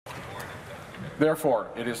Therefore,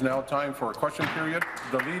 it is now time for a question period.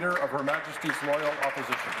 The Leader of Her Majesty's Loyal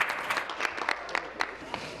Opposition.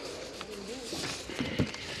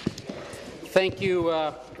 Thank you,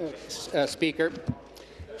 Speaker.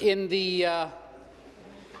 In the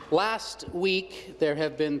last week, there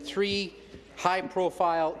have been 3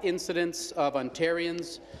 high-profile incidents of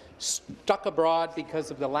Ontarians stuck abroad because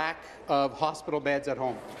of the lack of hospital beds at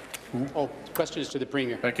home. Oh, the question is to the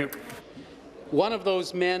Premier. Thank you. One of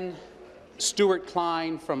those men, Stuart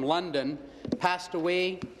Klein from London, passed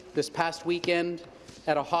away this past weekend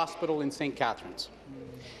at a hospital in St. Catharines.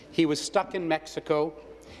 He was stuck in Mexico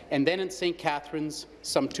and then in St. Catharines,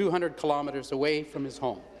 some 200 kilometres away from his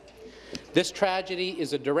home. This tragedy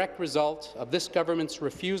is a direct result of this government's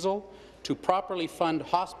refusal to properly fund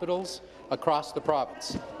hospitals across the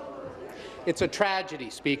province. It's a tragedy,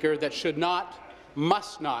 Speaker, that should not,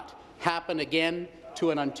 must not happen again to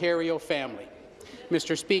an Ontario family.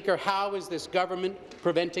 Mr. Speaker, how is this government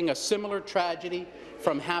preventing a similar tragedy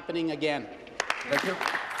from happening again? Thank you.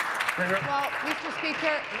 Well, Mr.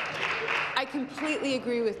 Speaker, I completely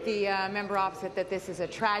agree with the member opposite that this is a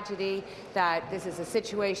tragedy, that this is a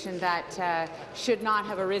situation that should not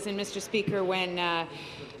have arisen, Mr. Speaker, when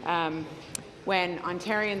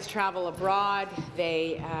Ontarians travel abroad,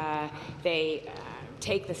 they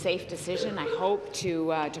take the safe decision, I hope,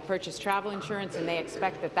 to purchase travel insurance, and they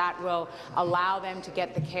expect that that will allow them to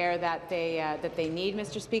get the care that they need,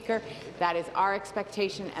 Mr. Speaker. That is our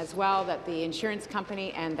expectation as well, that the insurance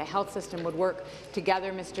company and the health system would work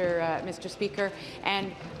together, Mr. Speaker.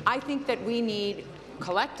 And I think that we need,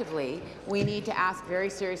 collectively, we need to ask very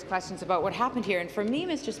serious questions about what happened here. And for me,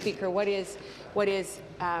 Mr. Speaker, what is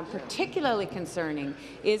particularly concerning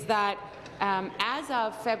is that as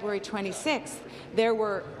of February 26th, there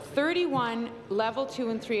were 31 Level 2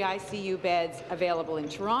 and 3 ICU beds available in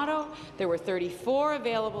Toronto. There were 34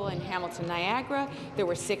 available in Hamilton, Niagara. There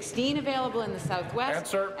were 16 available in the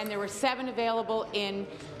Southwest. And there were 7 available in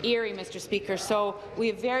Erie, Mr. Speaker. So we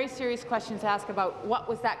have very serious questions to ask about what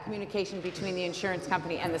was that communication between the insurance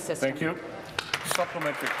company and the system. Thank you.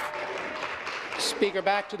 Supplementary. Speaker,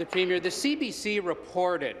 back to the Premier. The CBC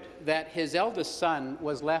reported that his eldest son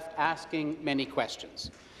was left asking many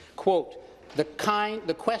questions. Quote, the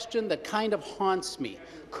question that kind of haunts me,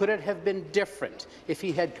 could it have been different if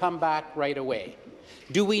he had come back right away?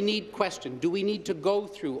 Do we need to go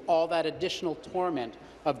through all that additional torment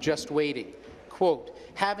of just waiting? Quote,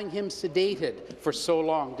 having him sedated for so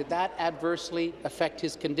long, did that adversely affect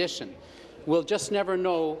his condition? We'll just never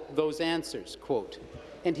know those answers, quote.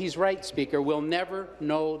 And he's right, Speaker, we'll never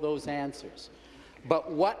know those answers.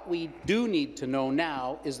 But what we do need to know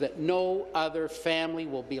now is that no other family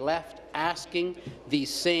will be left asking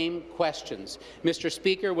these same questions. Mr.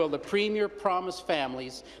 Speaker, will the Premier promise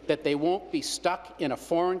families that they won't be stuck in a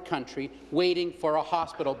foreign country waiting for a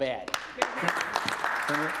hospital bed?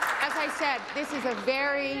 As I said, this is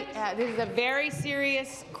a very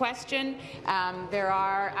serious question. There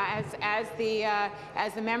are, as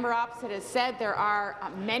the member opposite has said, there are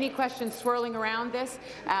many questions swirling around this.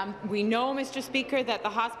 We know, Mr. Speaker, that the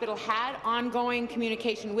hospital had ongoing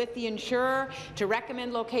communication with the insurer to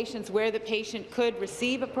recommend locations where the patient could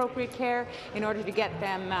receive appropriate care in order to get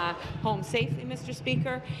them home safely, Mr.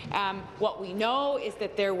 Speaker. What we know is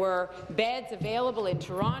that there were beds available in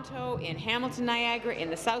Toronto, in Hamilton, Niagara, in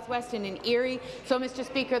the Southwest, and in Erie. So, Mr.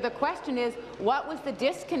 Speaker, the question is, what was the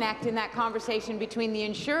disconnect in that conversation between the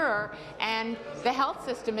insurer and the health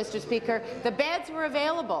system, Mr. Speaker? The beds were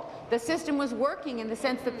available. The system was working in the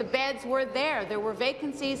sense that the beds were there. There were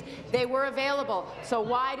vacancies. They were available. So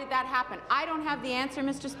why did that happen? I don't have the answer,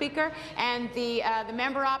 Mr. Speaker, and the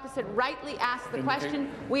member opposite rightly asked the question.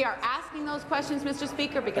 We are asking those questions, Mr.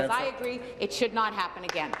 Speaker, because I agree it should not happen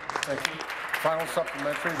again. Thank you. Final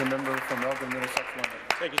supplementary, the member from Elgin, Middlesex, London.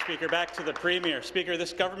 Thank you, Speaker. Back to the Premier. Speaker,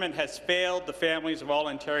 this government has failed the families of all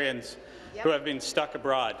Ontarians who have been stuck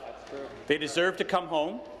abroad. They deserve to come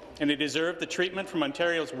home, and they deserve the treatment from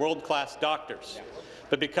Ontario's world-class doctors.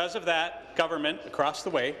 But because of that, government across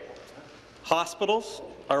the way, hospitals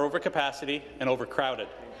are over capacity and overcrowded.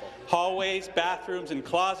 Hallways, bathrooms, and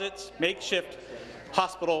closets, makeshift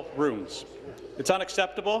hospital rooms. It's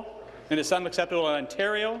unacceptable, and it's unacceptable in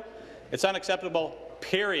Ontario. It's unacceptable,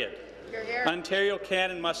 period. Ontario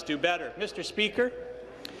can and must do better. Mr. Speaker,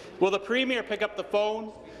 will the Premier pick up the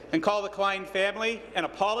phone and call the Klein family and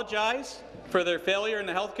apologize for their failure in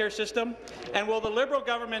the healthcare system? And will the Liberal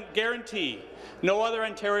government guarantee no other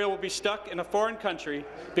Ontario will be stuck in a foreign country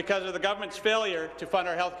because of the government's failure to fund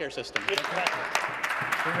our healthcare system?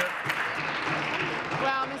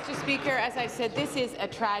 Well, Mr. Mr. Speaker, as I said, this is a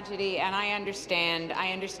tragedy, and I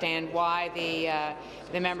understand why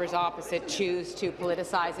the members opposite choose to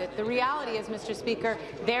politicize it. The reality is, Mr. Speaker,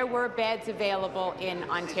 there were beds available in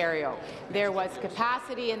Ontario. There was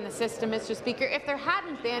capacity in the system, Mr. Speaker. If there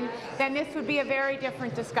hadn't been, then this would be a very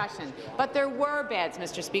different discussion. But there were beds,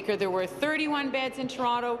 Mr. Speaker. There were 31 beds in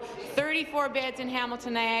Toronto, 34 beds in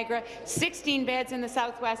Hamilton, Niagara, 16 beds in the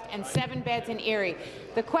Southwest, and 7 beds in Erie.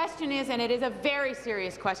 The question is, and it is a very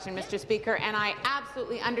serious question, Mr. Speaker, and I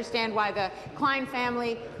absolutely understand why the Klein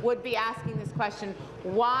family would be asking this question.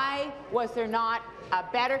 Why was there not a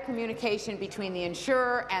better communication between the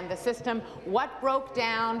insurer and the system? What broke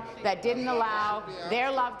down that didn't allow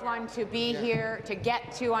their loved one to be here, to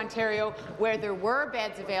get to Ontario, where there were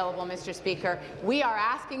beds available, Mr. Speaker? We are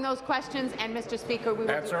asking those questions, and, Mr. Speaker, we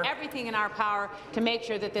will do everything in our power to make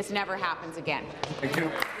sure that this never happens again. Thank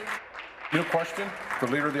you. New question, the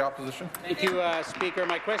Leader of the Opposition. Thank you, Speaker.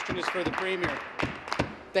 My question is for the Premier.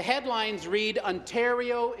 The headlines read,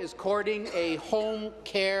 Ontario is courting a home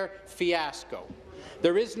care fiasco.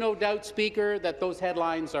 There is no doubt, Speaker, that those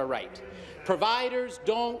headlines are right. Providers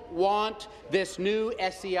don't want this new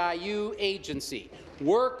SEIU agency.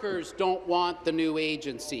 Workers don't want the new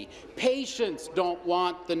agency. Patients don't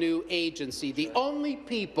want the new agency. The only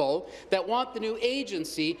people that want the new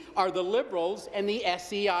agency are the Liberals and the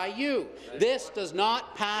SEIU. This does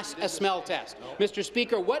not pass a smell test. Mr.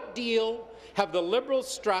 Speaker, what deal have the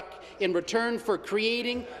Liberals struck in return for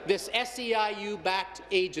creating this SEIU-backed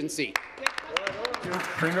agency?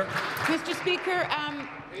 Mr. Speaker,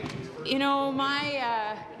 you know,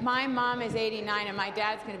 my mom is 89 and my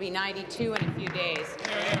dad's going to be 92 in a few days.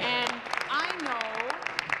 And I know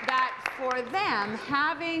that for them,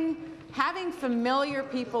 having familiar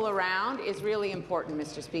people around is really important,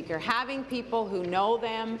 Mr. Speaker. Having people who know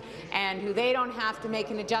them and who they don't have to make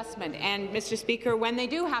an adjustment. And, Mr. Speaker, when they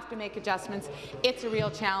do have to make adjustments, it's a real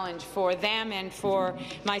challenge for them and for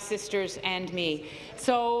my sisters and me.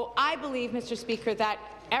 So I believe, Mr. Speaker, that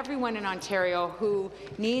everyone in Ontario who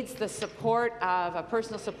needs the support of a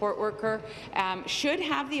personal support worker should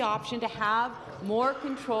have the option to have more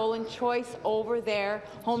control and choice over their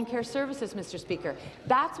home care services, Mr. Speaker.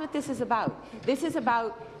 That's what this is about. This is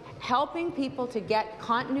about helping people to get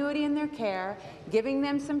continuity in their care, giving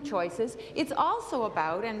them some choices. It's also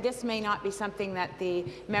about, and this may not be something that the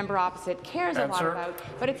member opposite cares a lot about,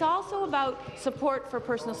 but it's also about support for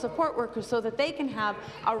personal support workers so that they can have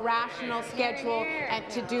a rational schedule and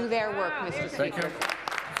to do their work, Mr. Speaker. Thank you.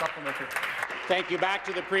 Supplementary. Thank you. Back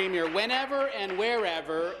to the Premier. Whenever and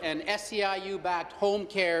wherever an SEIU-backed home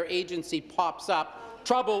care agency pops up,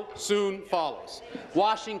 trouble soon follows.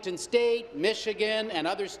 Washington State, Michigan, and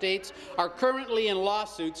other states are currently in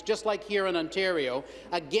lawsuits, just like here in Ontario,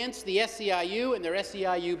 against the SEIU and their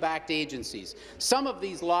SEIU-backed agencies. Some of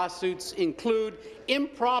these lawsuits include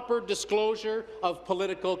improper disclosure of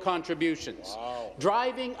political contributions,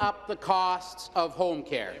 driving up the costs of home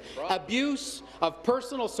care, abuse of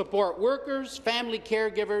personal support workers, family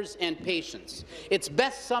caregivers, and patients. It's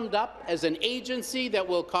best summed up as an agency that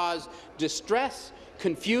will cause distress,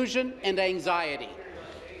 confusion, and anxiety.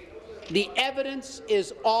 The evidence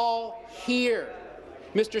is all here.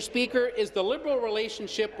 Mr. Speaker, is the Liberal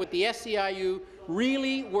relationship with the SEIU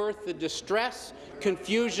really worth the distress,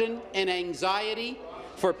 confusion, and anxiety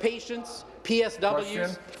for patients,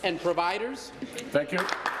 PSWs, and providers? Thank you.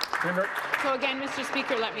 So again, Mr.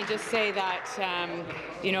 Speaker, let me just say that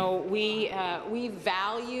you know, we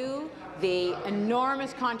value the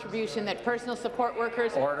enormous contribution that personal support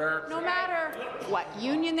workers, no matter what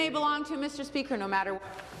union they belong to, Mr. Speaker, no matter.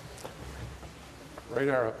 Right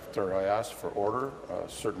after I ask for order, a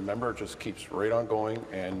certain member just keeps right on going,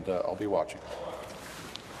 and I'll be watching.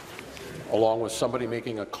 Along with somebody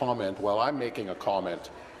making a comment while I'm making a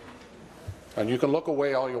comment. And you can look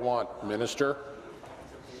away all you want, Minister.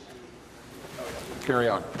 Carry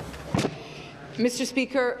on. Mr.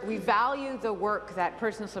 Speaker, we value the work that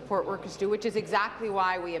personal support workers do, which is exactly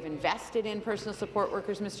why we have invested in personal support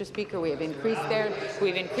workers, Mr. Speaker. We've increased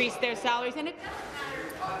their salaries, and it.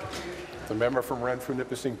 The member from Renfrew,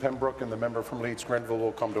 Nipissing, Pembroke, and the member from Leeds, Grenville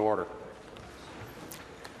will come to order.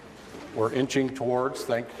 We're inching towards,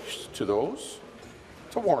 thanks to those,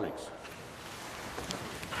 to warnings.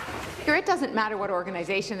 It doesn't matter what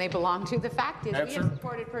organization they belong to. The fact is, we have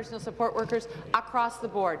supported personal support workers across the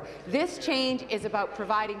board. This change is about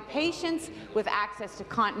providing patients with access to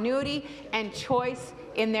continuity and choice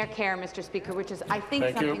in their care, Mr. Speaker, which is, I think,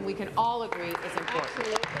 something we can all agree is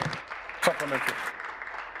important. Supplementary.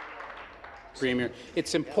 Premier,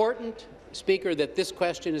 it's important, Speaker, that this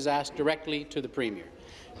question is asked directly to the Premier.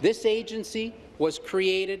 This agency was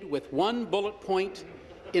created with one bullet point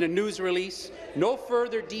in a news release, no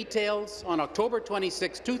further details on October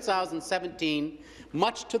 26, 2017,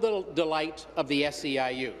 much to the delight of the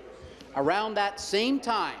SEIU. Around that same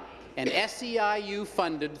time, an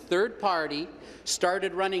SEIU-funded third party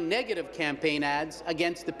started running negative campaign ads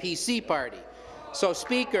against the PC party. So,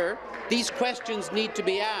 Speaker, these questions need to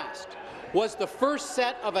be asked. Was the first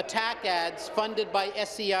set of attack ads funded by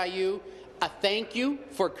SEIU a thank you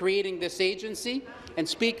for creating this agency? And,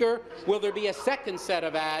 Speaker, will there be a second set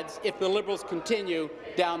of ads if the Liberals continue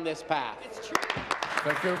down this path?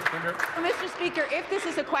 Thank you. Well, Mr. Speaker, if this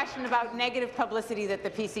is a question about negative publicity that the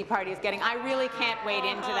PC party is getting, I really can't wade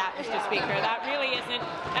into that, Mr. Speaker. That really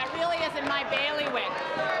isn't my bailiwick.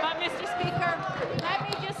 But, Mr. Speaker, let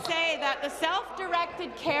me just say that the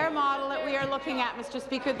self-directed care model that we are looking at, Mr.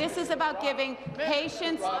 Speaker, this is about giving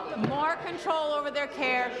patients more control over their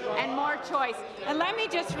care and more choice. And let me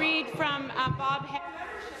just read from Bob.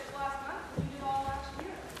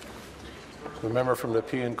 The member from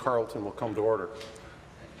Nepean Carleton will come to order.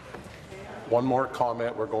 One more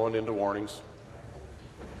comment. We're going into warnings.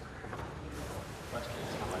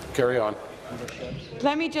 Carry on.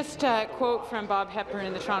 Let me just quote from Bob Hepburn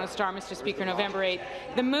in the Toronto Star, Mr. Speaker, November 8th.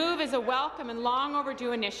 The move is a welcome and long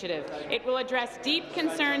overdue initiative. It will address deep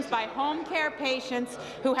concerns by home care patients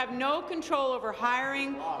who have no control over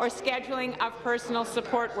hiring or scheduling of personal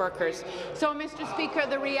support workers. So, Mr. Speaker,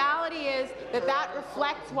 the reality is that that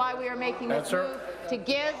reflects why we are making this move, to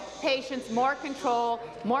give patients more control,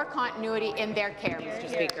 more continuity in their care, Mr.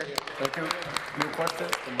 Speaker. Thank you. New question,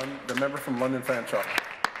 the member from London Fanshawe.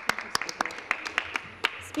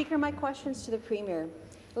 Speaker, my questions to the Premier.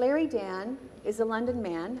 Larry Dan is a London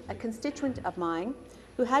man, a constituent of mine,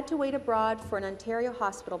 who had to wait abroad for an Ontario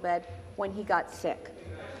hospital bed when he got sick.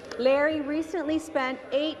 Larry recently spent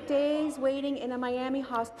 8 days waiting in a Miami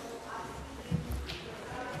hospital.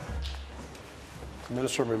 The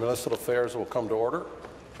Minister of Municipal Affairs will come to order.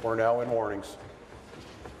 We're now in warnings.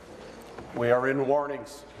 We are in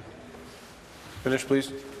warnings. Finish,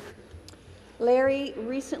 please. Larry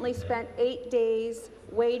recently spent 8 days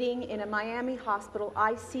waiting in a Miami hospital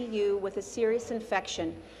ICU with a serious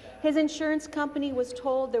infection. His insurance company was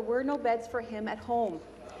told there were no beds for him at home.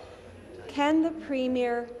 Can the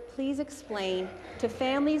Premier please explain to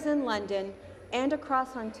families in London and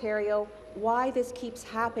across Ontario why this keeps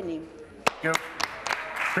happening? Thank you.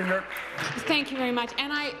 Premier. Thank you very much.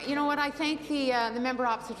 And you know what, I thank the member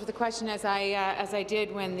opposite for the question, as I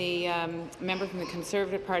did when the member from the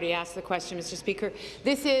Conservative Party asked the question, Mr. Speaker.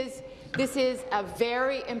 This is a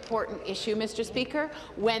very important issue, Mr. Speaker.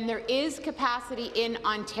 When there is capacity in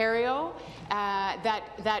Ontario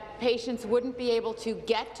that patients wouldn't be able to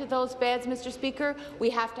get to those beds, Mr. Speaker, we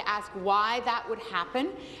have to ask why that would happen.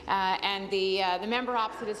 And the member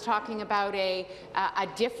opposite is talking about a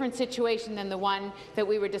different situation than the one that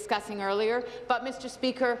we were discussing earlier. But, Mr.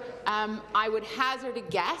 Speaker, I would hazard a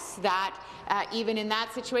guess that even in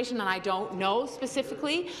that situation, and I don't know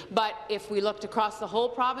specifically, but if we looked across the whole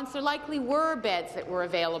province, there likely were beds that were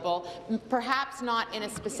available, perhaps not in a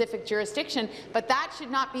specific jurisdiction, but that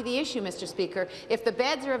should not be the issue, Mr. Speaker. If the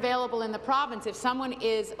beds are available in the province, if someone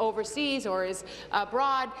is overseas or is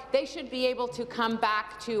abroad, they should be able to come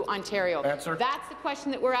back to Ontario. Answer. That's the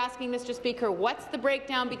question that we're asking, Mr. Speaker. What's the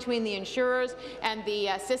breakdown between the insurers and the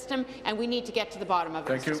system? And we need to get to the bottom of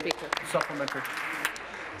it, Mr. Speaker. Supplementary.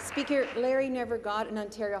 Speaker, Larry never got an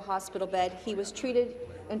Ontario hospital bed. He was treated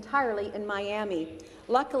entirely in Miami.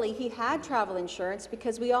 Luckily, he had travel insurance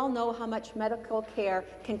because we all know how much medical care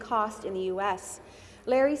can cost in the U.S.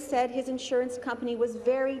 Larry said his insurance company was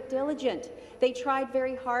very diligent. They tried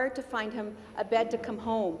very hard to find him a bed to come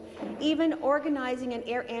home, even organizing an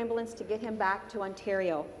air ambulance to get him back to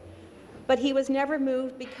Ontario. But he was never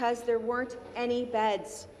moved because there weren't any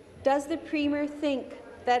beds. Does the Premier think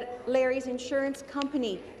that Larry's insurance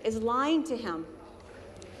company is lying to him?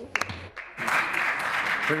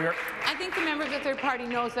 Premier. I think the member of the third party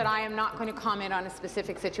knows that I am not going to comment on a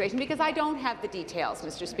specific situation because I don't have the details,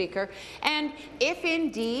 Mr. Speaker. And if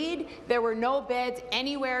indeed there were no beds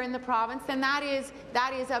anywhere in the province, then that is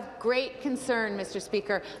of great concern, Mr.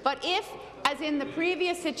 Speaker. But if, as in the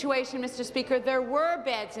previous situation, Mr. Speaker, there were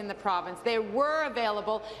beds in the province, they were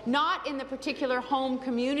available, not in the particular home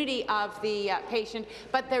community of the patient,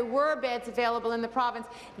 but there were beds available in the province,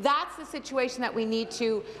 that's the situation that we need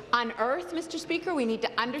to unearth, Mr. Speaker. We need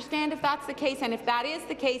to understand if that's the case, and if that is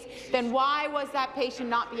the case, then why was that patient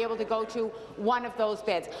not be able to go to one of those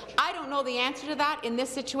beds? I don't know the answer to that in this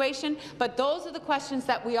situation, but those are the questions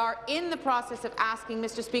that we are in the process of asking,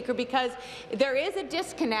 Mr. Speaker, because there is a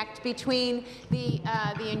disconnect between the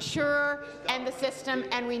insurer and the system,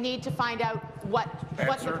 and we need to find out what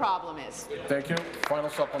the Answer. problem is. Thank you. Final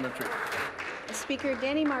supplementary. Speaker,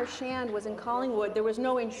 Danny Marchand was in Collingwood. There was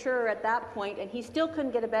no insurer at that point, and he still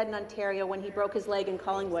couldn't get a bed in Ontario when he broke his leg in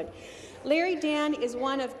Collingwood. Larry Dan is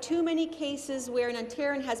one of too many cases where an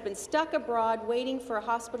Ontarian has been stuck abroad waiting for a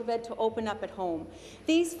hospital bed to open up at home.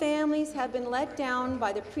 These families have been let down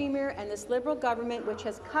by the Premier and this Liberal government, which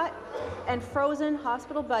has cut and frozen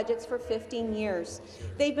hospital budgets for 15 years.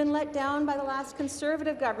 They've been let down by the last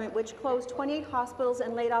Conservative government, which closed 28 hospitals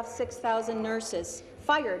and laid off 6,000 nurses.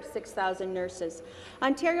 Fired 6,000 nurses.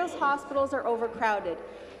 Ontario's hospitals are overcrowded.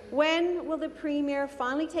 When will the Premier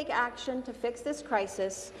finally take action to fix this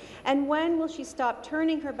crisis, and when will she stop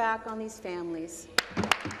turning her back on these families?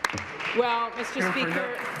 Well, Mr.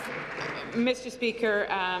 Speaker,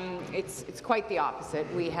 it's quite the opposite.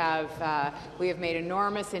 We have made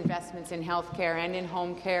enormous investments in health care and in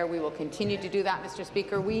home care. We will continue to do that, Mr.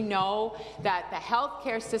 Speaker. We know that the health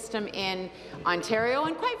care system in Ontario,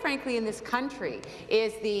 and quite frankly in this country,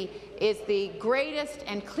 is the greatest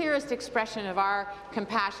and clearest expression of our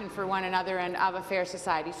compassion for one another and of a fair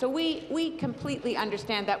society. So we completely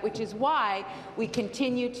understand that, which is why we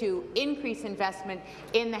continue to increase investment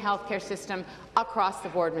in the healthcare system across the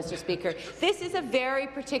board, Mr. Speaker. This is a very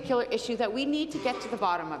particular issue that we need to get to the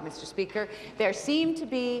bottom of, Mr. Speaker. There seem to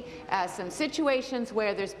be some situations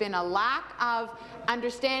where there's been a lack of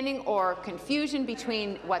understanding or confusion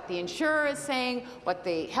between what the insurer is saying, what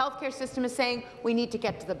the healthcare system is saying. We need to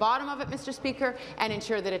get to the bottom of it, Mr. Speaker, and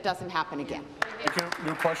ensure that it doesn't happen again. Thank you.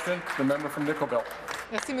 New question, the member from Nickel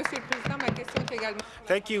Merci, Monsieur le Président. Ma question est également.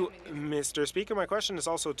 Thank you, Mr. Speaker. My question is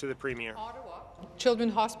also to the Premier.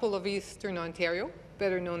 Children's Hospital of Eastern Ontario,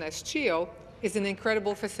 better known as CHEO, is an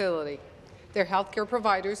incredible facility. Their healthcare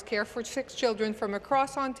providers care for 6 children from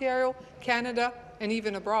across Ontario, Canada, and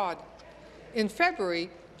even abroad. In February,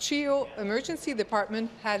 CHEO Emergency Department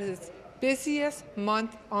had its busiest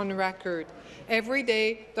month on record. Every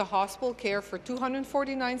day, the hospital cared for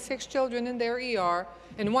 249 sick children in their ER,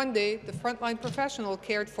 and one day, the frontline professional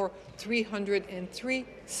cared for 303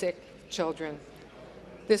 sick children.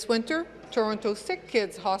 This winter, Toronto Sick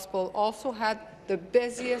Kids Hospital also had the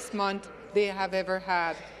busiest month they have ever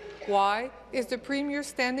had. Why is the Premier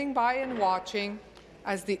standing by and watching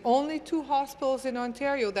as the only 2 hospitals in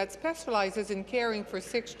Ontario that specializes in caring for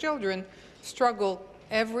sick children struggle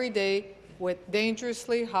every day with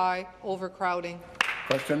dangerously high overcrowding?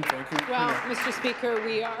 Question. Thank you. Well, Mr. Speaker,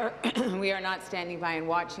 we are not standing by and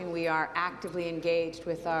watching. We are actively engaged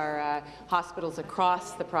with our hospitals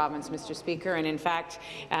across the province, Mr. Speaker. And in fact,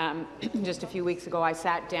 just a few weeks ago, I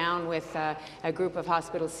sat down with a group of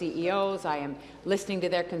hospital CEOs. I am listening to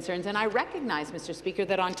their concerns, and I recognize, Mr. Speaker,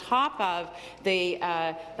 that on top of the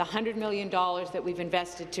 $100 million that we've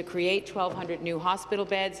invested to create 1,200 new hospital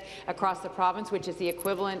beds across the province, which is the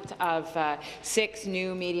equivalent of 6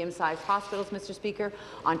 new medium-sized hospitals, Mr. Speaker,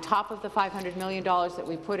 on top of the $500 million that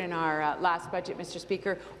we put in our last budget, Mr.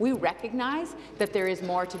 Speaker, we recognize that there is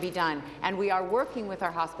more to be done, and we are working with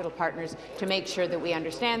our hospital partners to make sure that we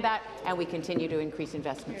understand that and we continue to increase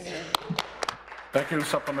investments. Thank you.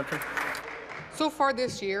 Supplementary. So far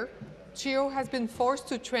this year, CHEO has been forced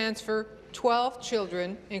to transfer 12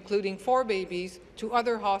 children, including 4 babies, to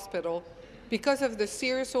other hospitals because of the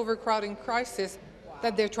serious overcrowding crisis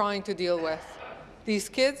that they're trying to deal with. These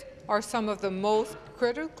kids are some of the most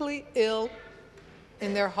critically ill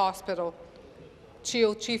in their hospital.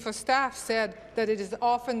 CHEO Chief of Staff said that it is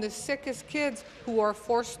often the sickest kids who are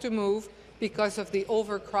forced to move because of the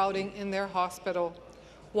overcrowding in their hospital.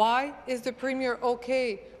 Why is the Premier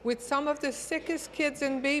okay with some of the sickest kids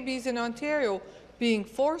and babies in Ontario being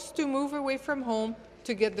forced to move away from home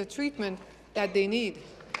to get the treatment that they need?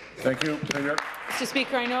 Thank you. Premier. Mr.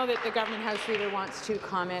 Speaker, I know that the Government House Leader wants to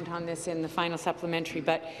comment on this in the final supplementary,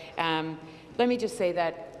 but let me just say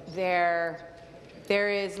that there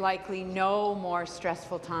is likely no more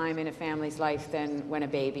stressful time in a family's life than when a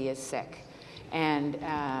baby is sick. And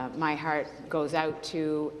my heart goes out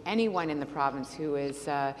to anyone in the province who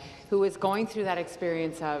is going through that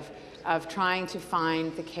experience of trying to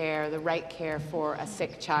find the right care for a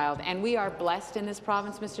sick child. And we are blessed in this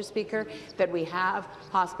province, Mr. Speaker, that we have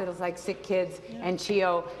hospitals like Sick Kids and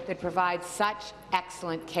CHEO that provide such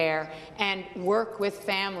excellent care and work with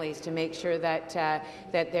families to make sure that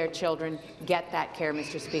their children get that care,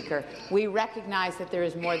 Mr. Speaker. We recognize that there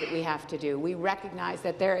is more that we have to do. We recognize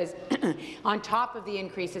that there is, on top of the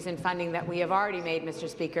increases in funding that we have already made, Mr.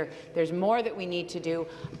 Speaker, there's more that we need to do.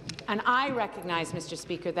 And I recognize, Mr.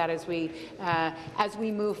 Speaker, that as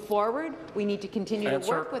we move forward, we need to continue to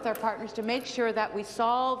work with our partners to make sure that we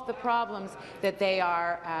solve the problems that they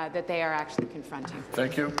are actually confronting.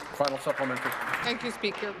 Thank you. Final supplementary. Thank you,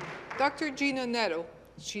 Speaker. Dr. Gina Netto,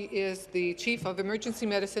 she is the Chief of Emergency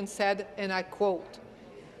Medicine, said, and I quote,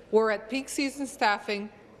 "We're at peak season staffing,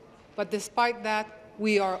 but despite that,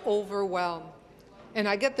 we are overwhelmed." And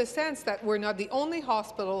I get the sense that we're not the only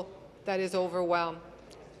hospital that is overwhelmed.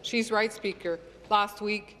 She's right, Speaker. Last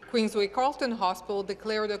week, Queensway Carleton Hospital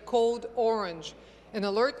declared a code orange, an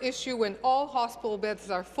alert issue when all hospital beds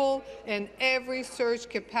are full and every surge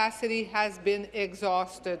capacity has been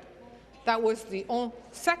exhausted. That was the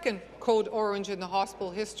second code orange in the hospital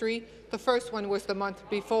history. The first one was the month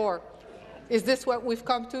before. Is this what we've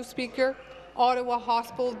come to, Speaker? Ottawa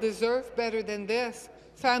Hospital deserve better than this.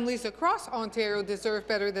 Families across Ontario deserve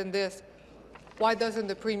better than this. Why doesn't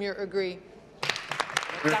the Premier agree?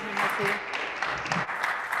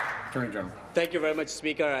 Attorney General. Thank you very much,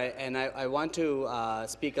 Speaker. I want to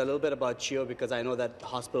speak a little bit about CHEO because I know that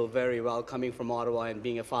hospital very well, coming from Ottawa and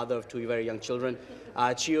being a father of two very young children.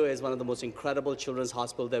 CHEO is one of the most incredible children's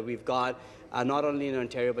hospitals that we've got, not only in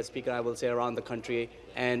Ontario, but, Speaker, I will say around the country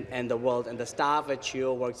and the world. And the staff at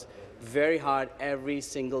CHEO works very hard every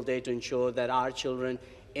single day to ensure that our children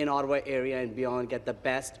in Ottawa area and beyond get the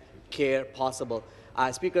best care possible.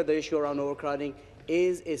 Speaker, the issue around overcrowding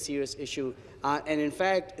is a serious issue. And in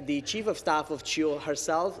fact, the Chief of Staff of CHEO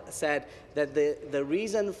herself said that the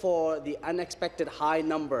reason for the unexpected high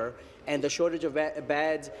number and the shortage of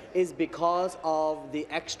beds is because of the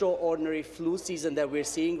extraordinary flu season that we're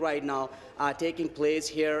seeing right now taking place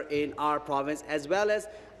here in our province, as well as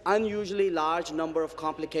unusually large number of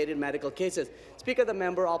complicated medical cases. Speaker, the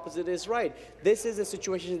member opposite is right. This is a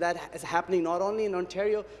situation that is happening not only in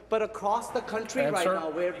Ontario, but across the country right now,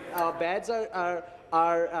 where beds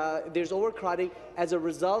there's overcrowding as a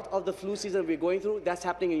result of the flu season we're going through. That's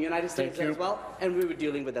happening in the United States as well, and we were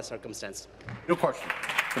dealing with that circumstance. No question.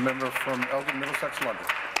 The member from Elgin, Middlesex, London.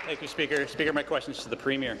 Thank you, Speaker. Speaker, my question is to the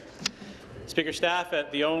Premier. Speaker, staff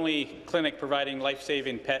at the only clinic providing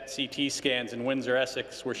life-saving PET CT scans in Windsor,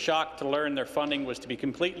 Essex, were shocked to learn their funding was to be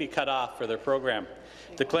completely cut off for their program.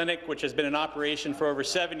 The clinic, which has been in operation for over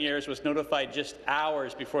 7 years, was notified just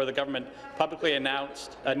hours before the government publicly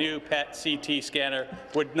announced a new PET CT scanner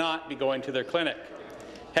would not be going to their clinic.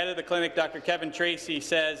 Head of the clinic, Dr. Kevin Tracy,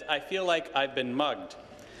 says, "I feel like I've been mugged."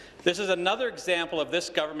 This is another example of this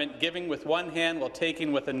government giving with one hand while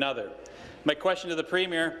taking with another. My question to the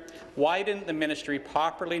Premier, why didn't the ministry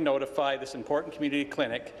properly notify this important community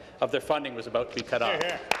clinic of their funding was about to be cut off?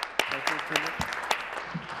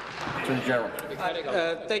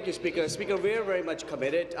 Thank you, Speaker. Speaker, we are very much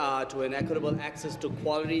committed to an equitable access to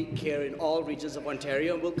quality care in all regions of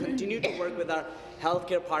Ontario, and we'll continue to work with our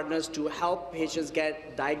healthcare partners to help patients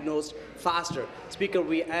get diagnosed faster. Speaker,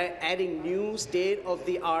 we are adding new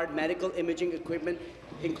state-of-the-art medical imaging equipment,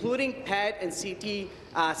 including PET and CT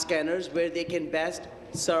scanners, where they can best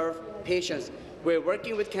serve patients. We're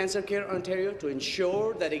working with Cancer Care Ontario to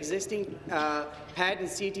ensure that existing PET and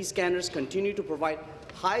CT scanners continue to provide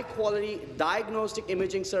high-quality diagnostic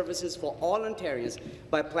imaging services for all Ontarians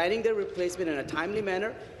by planning their replacement in a timely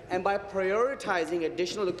manner and by prioritizing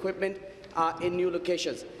additional equipment in new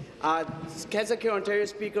locations. Cancer Care Ontario,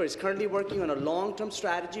 Speaker, is currently working on a long-term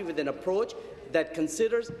strategy with an approach that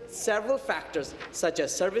considers several factors such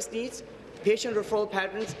as service needs, patient referral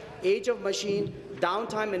patterns, age of machine,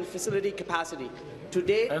 downtime and facility capacity. To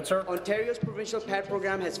date, Ontario's provincial PET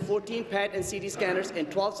program has 14 PET and CT scanners in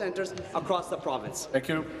 12 centres across the province. Thank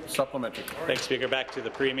you. Supplementary. Thanks, Speaker. Back to the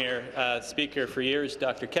Premier. Speaker, for years,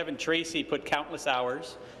 Dr. Kevin Tracy put countless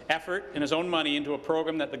hours, effort, and his own money into a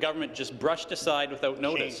program that the government just brushed aside without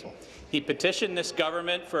notice. Shameful. He petitioned this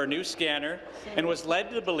government for a new scanner and was led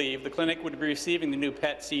to believe the clinic would be receiving the new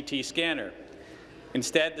PET CT scanner.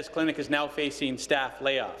 Instead, this clinic is now facing staff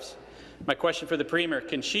layoffs. My question for the Premier,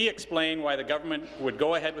 can she explain why the government would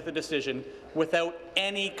go ahead with the decision without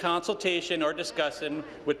any consultation or discussion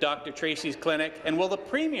with Dr. Tracy's clinic, and will the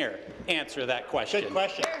Premier answer that question? Good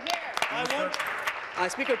question.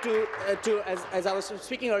 Speaker, as I was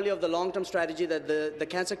speaking earlier of the long-term strategy that the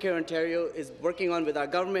Cancer Care Ontario is working on with our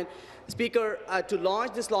government, Speaker, to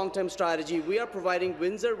launch this long-term strategy, we are providing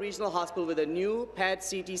Windsor Regional Hospital with a new PET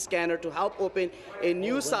CT scanner to help open a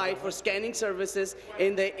new site for scanning services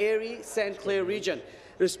in the Erie-St. Clair region.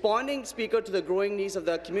 Responding, Speaker, to the growing needs of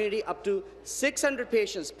the community, up to 600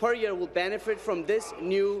 patients per year will benefit from this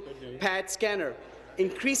new PET scanner.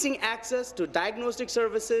 Increasing access to diagnostic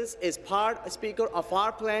services is part, Speaker, of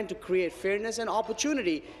our plan to create fairness and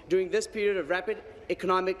opportunity during this period of rapid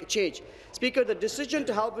economic change. Speaker, the decision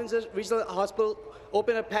to help Windsor Regional Hospital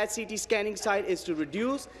open a PET-CT scanning site is to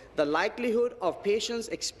reduce the likelihood of patients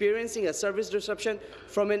experiencing a service disruption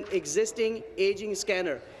from an existing aging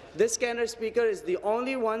scanner. This scanner, Speaker, is the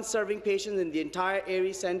only one serving patients in the entire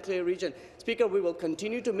Erie-St. Clair region. Speaker, we will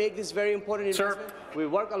continue to make this very important investment. We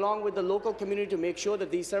work along with the local community to make sure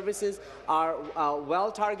that these services are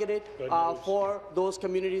well targeted for those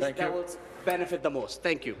communities that will benefit the most.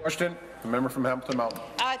 Thank you. Question, the member from Hamilton Mountain.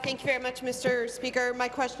 Thank you very much, Mr. Speaker. My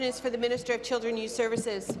question is for the Minister of Children and Youth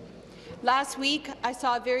Services. Last week, I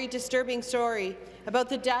saw a very disturbing story about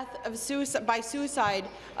the death by suicide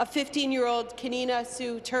of 15-year-old Kanina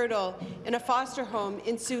Sue Turtle in a foster home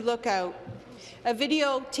in Sioux Lookout. A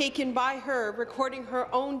video taken by her recording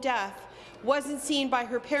her own death wasn't seen by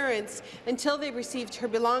her parents until they received her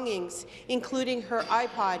belongings, including her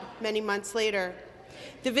iPod, many months later.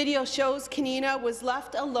 The video shows Kanina was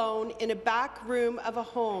left alone in a back room of a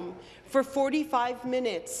home for 45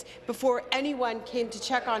 minutes before anyone came to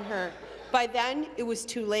check on her. By then, it was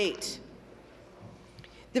too late.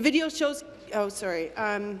 The video shows—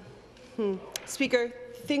 Speaker,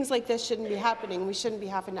 things like this shouldn't be happening. We shouldn't be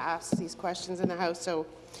having to ask these questions in the House, so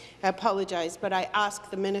I apologize, but I ask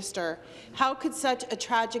the minister, how could such a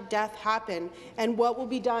tragic death happen, and what will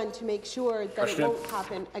be done to make sure that it won't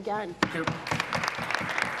happen again? Thank you.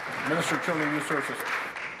 Minister of Children and Youth Services.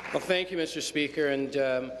 Well, thank you, Mr. Speaker. And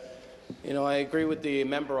you know, I agree with the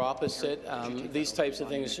member opposite. These types of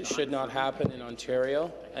things should not happen in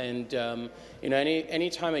Ontario. And you know, any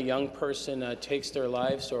time a young person takes their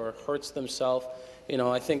lives or hurts themselves, you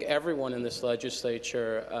know, I think everyone in this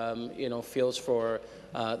legislature, you know, feels for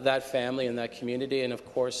that family and that community, and of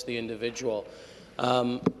course the individual.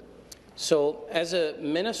 So, as a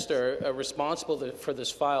minister responsible for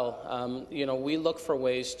this file, you know, we look for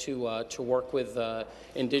ways to work with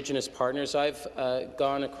Indigenous partners. I've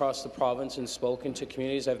gone across the province and spoken to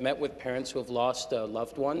communities. I've met with parents who have lost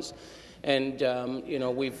loved ones, and you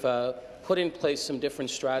know, we've put in place some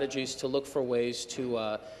different strategies to look for ways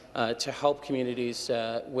to help communities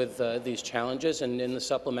with these challenges. And in the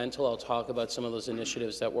supplemental, I'll talk about some of those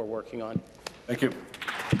initiatives that we're working on. Thank you.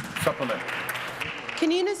 Supplement.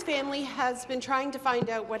 Kanina's family has been trying to find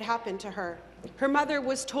out what happened to her. Her mother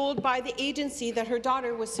was told by the agency that her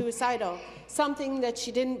daughter was suicidal, something that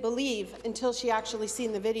she didn't believe until she actually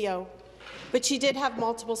seen the video. But she did have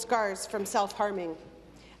multiple scars from self-harming.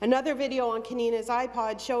 Another video on Kanina's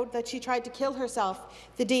iPod showed that she tried to kill herself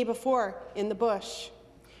the day before in the bush.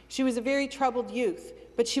 She was a very troubled youth,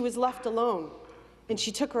 but she was left alone, and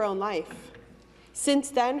she took her own life. Since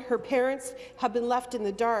then, her parents have been left in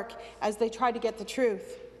the dark as they try to get the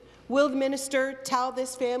truth. Will the minister tell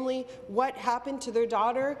this family what happened to their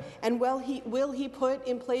daughter, and will he put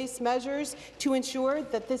in place measures to ensure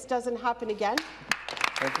that this doesn't happen again?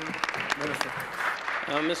 Thank you. Minister.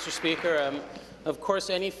 Mr. Speaker, of course,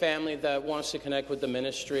 any family that wants to connect with the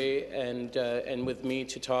ministry and with me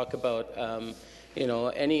to talk about you know,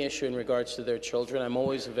 any issue in regards to their children, I'm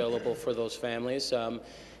always available for those families.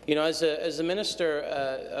 You know, as a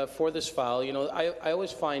minister for this file, you know, I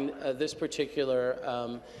always find this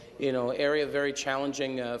particular you know, area very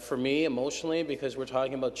challenging for me emotionally, because we're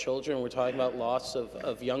talking about children, we're talking about loss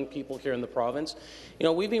of young people here in the province. You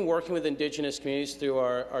know, we've been working with Indigenous communities through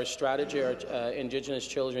our strategy, our Indigenous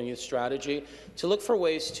Children Youth Strategy, to look for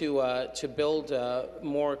ways to build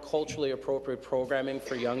more culturally appropriate programming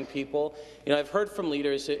for young people. You know, I've heard from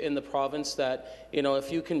leaders in the province that, you know,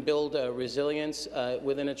 if you can build resilience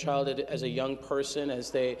within a child as a young person,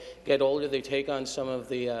 as they get older, they take on some of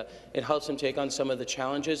the, it helps them take on some of the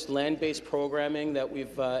challenges. Land-based programming that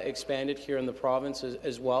we've expanded here in the province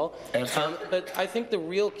as well. But I think the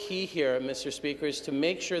real key here, Mr. Speaker, is to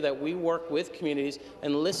make sure that we work with communities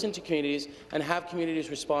and listen to communities and have communities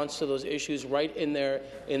respond to those issues right in their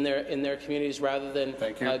communities, rather than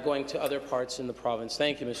going to other parts in the province.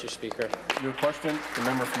 Thank you, Mr. Speaker. Your question, the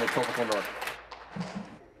member from Etobicoke North.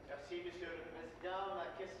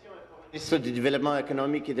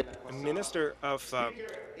 Minister of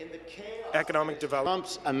Economic Development.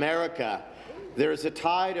 Trump's America, there is a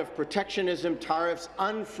tide of protectionism, tariffs,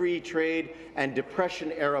 unfree trade, and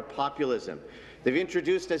Depression-era populism. They've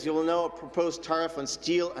introduced, as you will know, a proposed tariff on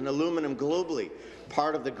steel and aluminum globally,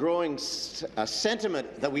 part of the growing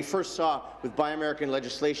sentiment that we first saw with Buy American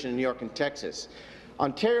legislation in New York and Texas.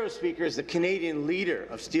 Ontario, Speaker, is the Canadian leader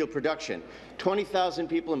of steel production. 20,000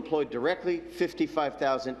 people employed directly,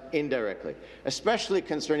 55,000 indirectly, especially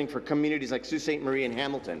concerning for communities like Sault Ste. Marie and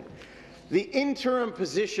Hamilton. The interim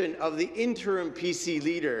position of the interim PC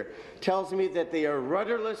leader tells me that they are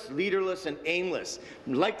rudderless, leaderless, and aimless,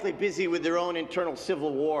 likely busy with their own internal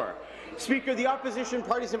civil war. Speaker, the opposition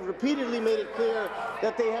parties have repeatedly made it clear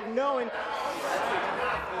that they have no...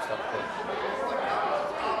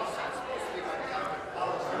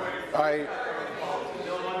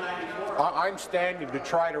 I'm standing to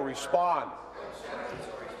try to respond.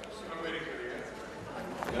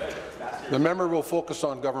 The member will focus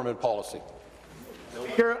on government policy.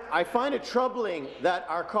 Speaker, I find it troubling that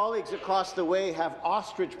our colleagues across the way have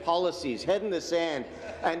ostrich policies, head in the sand,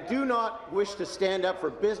 and do not wish to stand up for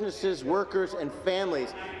businesses, workers, and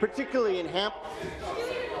families, particularly in Hamilton.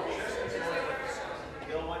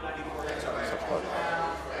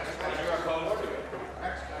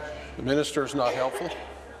 The minister is not helpful.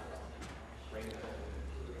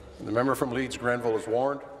 The member from Leeds Grenville is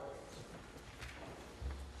warned.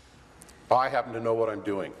 I happen to know what I'm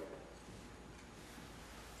doing.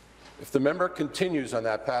 If the member continues on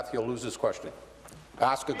that path, he'll lose his question.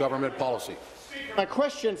 Ask a government policy. My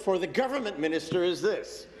question for the government minister is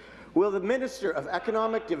this. Will the Minister of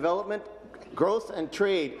Economic Development, Growth and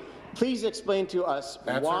Trade please explain to us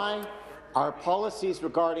why our policies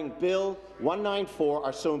regarding Bill 194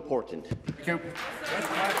 are so important? Thank you.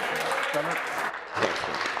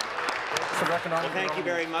 Well, thank you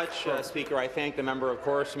very much, Speaker. I thank the member, of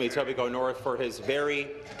course, from Etobicoke North for his very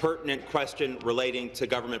pertinent question relating to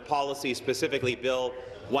government policy, specifically Bill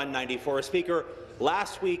 194. Speaker,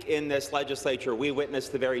 last week in this legislature, we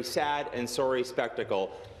witnessed the very sad and sorry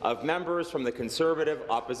spectacle of members from the Conservative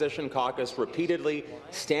Opposition Caucus repeatedly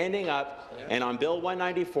standing up and on Bill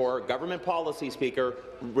 194, government policy, Speaker,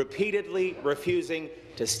 repeatedly refusing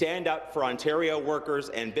to stand up for Ontario workers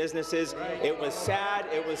and businesses. It was sad,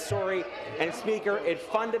 it was sorry, and Speaker, it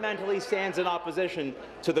fundamentally stands in opposition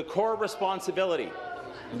to the core responsibility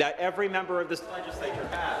that every member of this legislature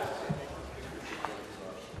has.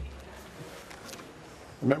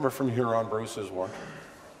 The member from Huron-Bruce is warned.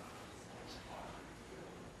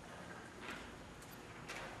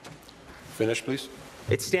 Finish, please.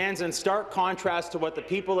 It stands in stark contrast to what the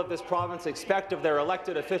people of this province expect of their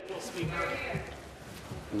elected officials, Speaker.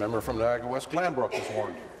 The member from Niagara West Glanbrook is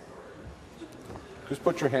warned. Just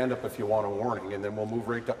put your hand up if you want a warning, and then we'll move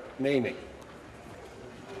right to naming.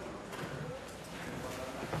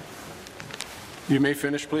 You may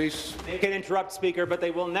finish, please. They can interrupt, Speaker, but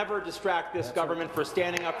they will never distract this government for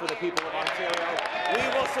standing up for the people of Ontario.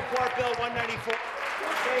 We will support Bill 194.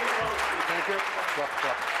 Thank you.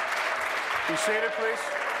 Be seated, please.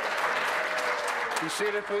 Be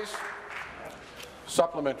seated, please.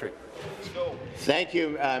 Supplementary. Thank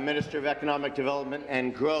you, Minister of Economic Development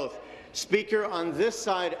and Growth. Speaker, on this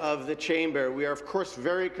side of the chamber, we are of course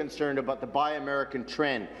very concerned about the Buy American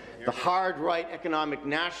trend, the hard right economic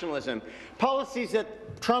nationalism, policies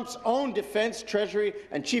that Trump's own Defence, Treasury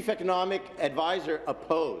and Chief Economic Advisor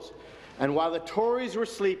oppose. And while the Tories were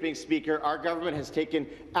sleeping, Speaker, our government has taken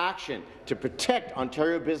action to protect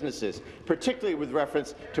Ontario businesses, particularly with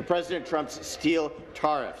reference to President Trump's steel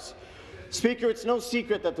tariffs. Speaker, it's no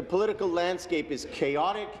secret that the political landscape is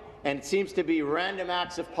chaotic and it seems to be random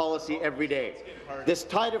acts of policy every day. This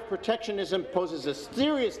tide of protectionism poses a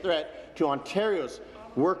serious threat to Ontario's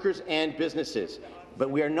workers and businesses, but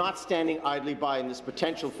we are not standing idly by in this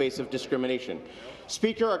potential face of discrimination.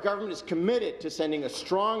 Speaker, our government is committed to sending a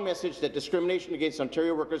strong message that discrimination against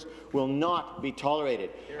Ontario workers will not be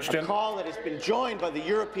tolerated, a call that has been joined by the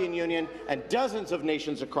European Union and dozens of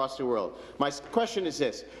nations across the world. My question is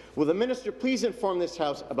this. Will the minister please inform this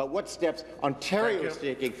House about what steps Ontario is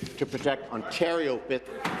taking to protect Ontario business?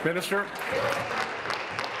 Minister.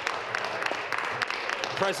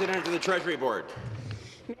 President of the Treasury Board.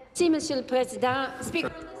 Merci, Monsieur le Président. Speaker,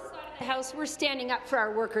 on this side of the House, we're standing up for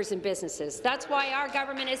our workers and businesses. That's why our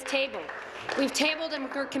government is tabled. We've tabled and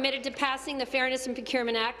we're committed to passing the Fairness in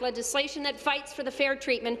Procurement Act, legislation that fights for the fair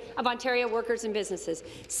treatment of Ontario workers and businesses.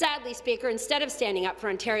 Sadly, Speaker, instead of standing up for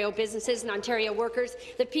Ontario businesses and Ontario workers,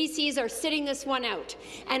 the PCs are sitting this one out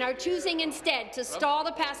and are choosing instead to stall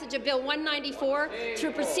the passage of Bill 194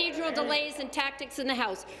 through procedural delays and tactics in the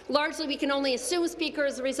House. Largely, we can only assume, Speaker,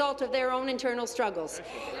 as a result of their own internal struggles.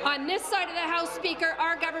 On this side of the House, Speaker,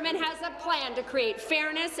 our government has a plan to create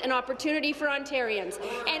fairness and opportunity for Ontarians,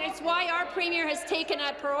 and it's why our Premier has taken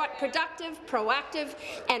a productive, proactive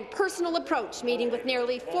and personal approach, meeting with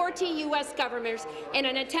nearly 40 U.S. governors in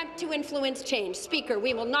an attempt to influence change. Speaker,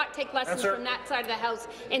 we will not take lessons from that side of the House.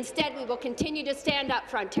 Instead, we will continue to stand up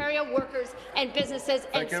for Ontario workers and businesses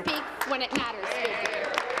and speak when it matters.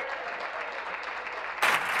 Speaker.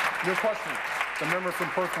 Your question, the member from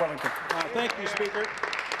Perth Wellington. Thank you, Speaker.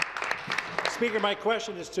 Speaker, my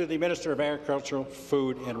question is to the Minister of Agriculture,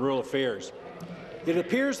 Food and Rural Affairs. It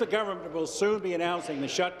appears the government will soon be announcing the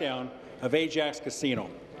shutdown of Ajax Casino.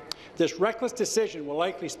 This reckless decision will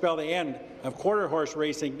likely spell the end of quarter horse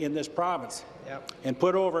racing in this province and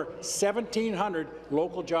put over 1,700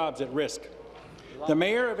 local jobs at risk. The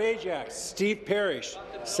Mayor of Ajax, Steve Parrish,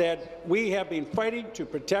 said, "We have been fighting to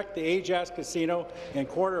protect the Ajax Casino and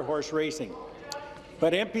quarter horse racing."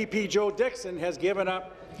 But MPP Joe Dixon has given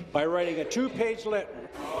up by writing a 2-page letter.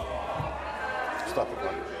 Stop the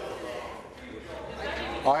clock.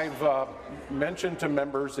 I've mentioned to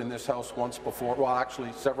members in this House once before, well,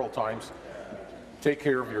 actually several times, take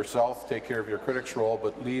care of yourself, take care of your critics' role,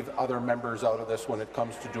 but leave other members out of this when it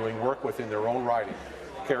comes to doing work within their own riding.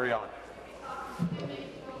 Carry on.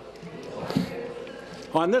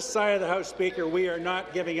 On this side of the House, Speaker, we are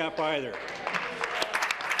not giving up either.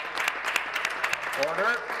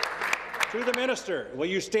 Order. To the minister, will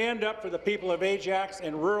you stand up for the people of Ajax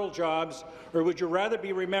and rural jobs, or would you rather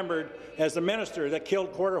be remembered as the minister that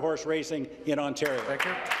killed quarter horse racing in Ontario? Thank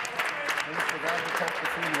you. Minister of Agriculture,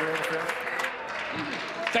 Food and Rural Affairs.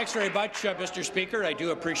 Thanks very much, Mr. Speaker. I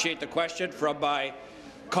do appreciate the question from my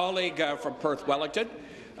colleague from Perth Wellington.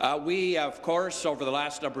 We, of course, over the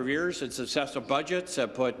last number of years in successive budgets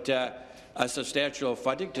have put a substantial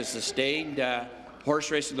funding to sustain horse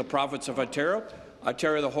racing in the province of Ontario.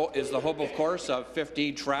 Ontario is the home, of course, of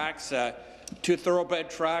 15 tracks, 2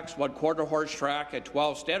 thoroughbred tracks, 1 quarter horse track, and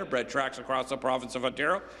 12 standardbred tracks across the province of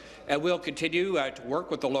Ontario. And we'll continue to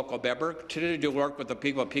work with the local member, continue to work with the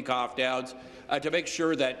people of Peacock Downs to make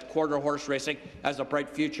sure that quarter horse racing has a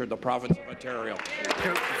bright future in the province of Ontario.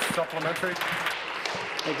 Supplementary.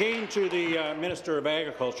 Again to the Minister of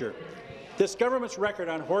Agriculture. This government's record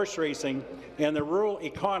on horse racing and the rural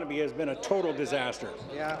economy has been a total disaster.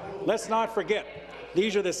 Let's not forget,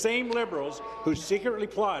 these are the same Liberals who secretly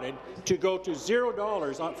plotted to go to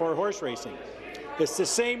 $0 for horse racing. It's the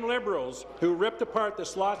same Liberals who ripped apart the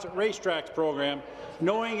Slots at Racetracks program,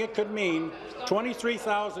 knowing it could mean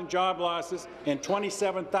 23,000 job losses and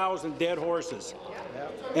 27,000 dead horses.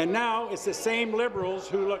 And now it's the same Liberals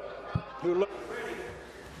who look.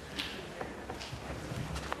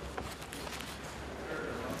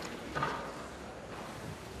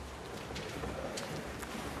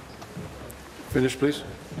 Finish, please.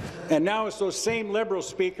 And now it's those same Liberals,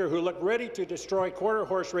 Speaker, who look ready to destroy quarter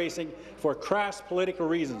horse racing for crass political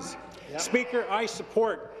reasons. Speaker, I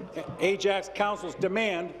support Ajax Council's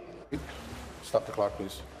demand. Stop the clock,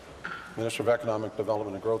 please. Minister of Economic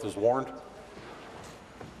Development and Growth is warned.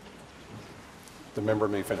 The member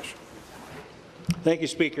may finish. Thank you,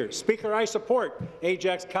 Speaker. Speaker, I support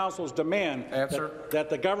Ajax Council's demand that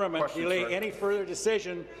the government delay any further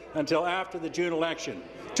decision until after the June election.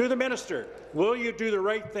 To the minister, will you do the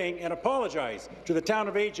right thing and apologize to the town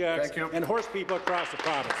of Ajax and horse people across the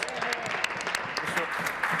province?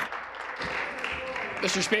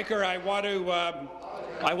 Mr. Speaker, I want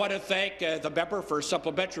to thank the member for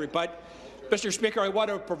supplementary, but Mr. Speaker, I want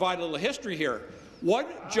to provide a little history here. One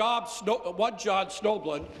John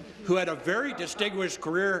Snowblin, who had a very distinguished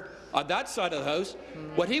career on that side of the House,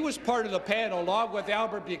 when he was part of the panel, along with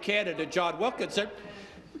Albert Buchanan and John Wilkinson,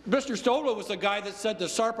 Mr. Snowblin was the guy that said the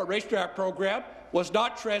SARPA racetrack program was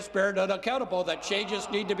not transparent and accountable, that changes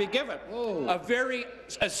need to be given. A very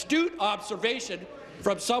astute observation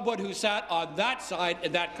from someone who sat on that side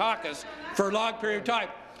in that caucus for a long period of time.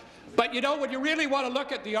 But you know, when you really want to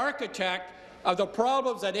look at the architect of the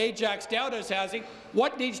problems that Ajax Down is having,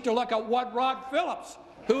 one needs to look at one Ron Phillips,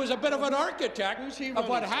 who is a bit of an architect of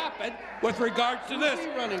what happened with regards to this.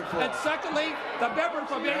 And secondly, the member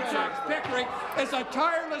from Ajax Pickering is a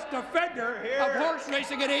tireless defender of horse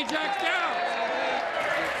racing at Ajax Down.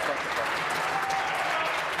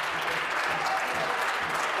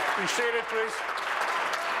 Be seated, please.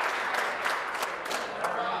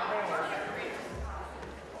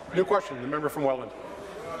 New question, the member from Welland.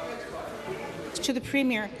 To the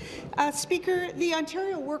Premier. Speaker, the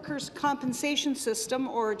Ontario Workers' Compensation System,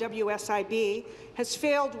 or WSIB, has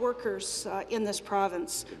failed workers in this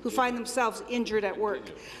province who find themselves injured at work.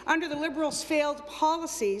 Under the Liberals' failed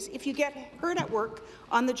policies, if you get hurt at work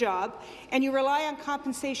on the job and you rely on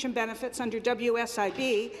compensation benefits under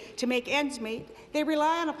WSIB to make ends meet, they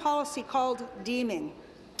rely on a policy called deeming.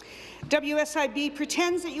 WSIB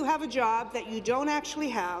pretends that you have a job that you don't actually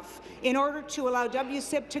have in order to allow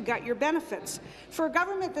WSIB to gut your benefits. For a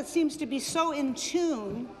government that seems to be so in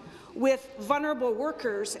tune with vulnerable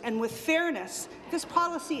workers and with fairness, this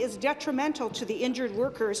policy is detrimental to the injured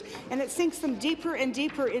workers, and it sinks them deeper and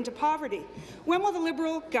deeper into poverty. When will the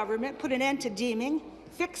Liberal government put an end to deeming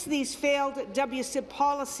fix these failed WSIB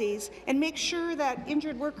policies and make sure that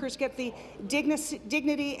injured workers get the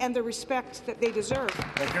dignity and the respect that they deserve?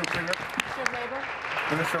 Thank you, Premier. Minister of Labour.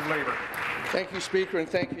 Minister of Labour. Thank you, Speaker, and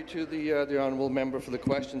thank you to the honourable member for the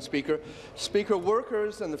question, Speaker. Speaker,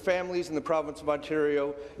 workers and the families in the province of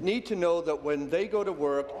Ontario need to know that when they go to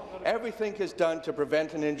work, everything is done to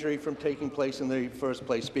prevent an injury from taking place in the first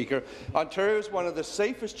place, Speaker. Ontario is one of the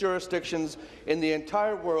safest jurisdictions in the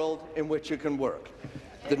entire world in which you can work.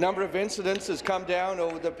 The number of incidents has come down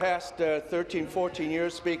over the past 13, 14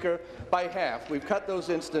 years, Speaker, by half. We've cut those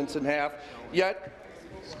incidents in half, yet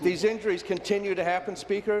these injuries continue to happen,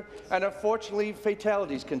 Speaker, and unfortunately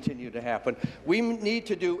fatalities continue to happen. We need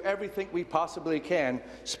to do everything we possibly can,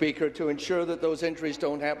 Speaker, to ensure that those injuries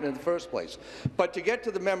don't happen in the first place. But to get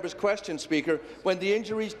to the member's question, Speaker, when the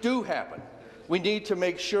injuries do happen, we need to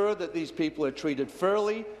make sure that these people are treated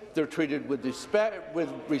fairly, they're treated with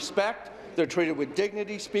respect, they're treated with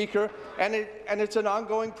dignity, Speaker, and it's an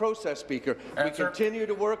ongoing process, Speaker. Answer. We continue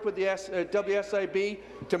to work with the WSIB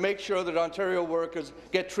to make sure that Ontario workers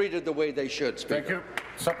get treated the way they should, Speaker. Thank you.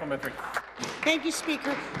 Supplementary. Thank you,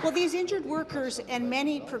 Speaker. Well, these injured workers and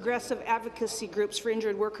many progressive advocacy groups for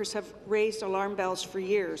injured workers have raised alarm bells for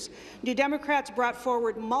years. New Democrats brought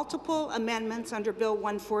forward multiple amendments under Bill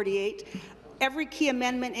 148. Every key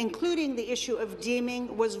amendment, including the issue of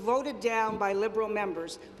deeming, was voted down by Liberal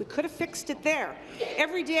members. We could have fixed it there.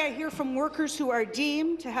 Every day I hear from workers who are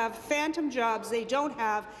deemed to have phantom jobs they don't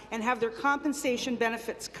have and have their compensation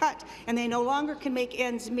benefits cut, and they no longer can make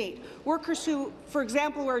ends meet. Workers who, for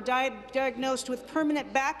example, are diagnosed with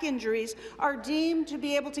permanent back injuries are deemed to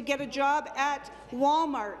be able to get a job at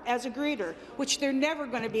Walmart as a greeter, which they're never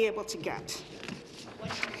going to be able to get.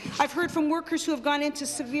 I've heard from workers who have gone into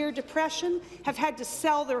severe depression, have had to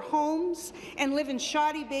sell their homes, and live in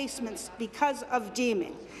shoddy basements because of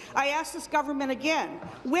deeming. I ask this government again,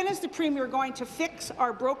 when is the Premier going to fix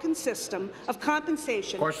our broken system of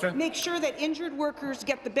compensation, make sure that injured workers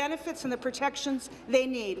get the benefits and the protections they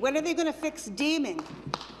need? When are they going to fix deeming?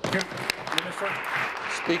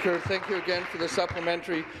 Speaker, thank you again for the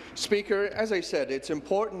supplementary. Speaker, as I said, it's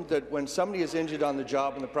important that when somebody is injured on the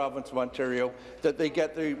job in the province of Ontario, that they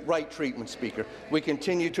get the right treatment, Speaker. We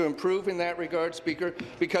continue to improve in that regard, Speaker,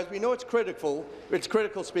 because we know it's critical,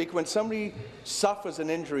 Speaker, when somebody suffers an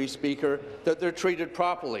injury, Speaker, that they're treated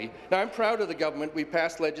properly. Now, I'm proud of the government. We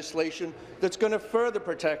passed legislation that's going to further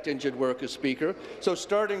protect injured workers, Speaker. So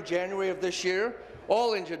starting January of this year,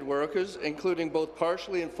 all injured workers, including both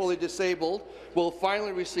partially and fully disabled, will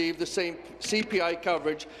finally receive the same CPI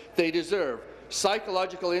coverage they deserve.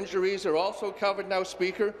 Psychological injuries are also covered now,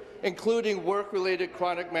 Speaker, including work-related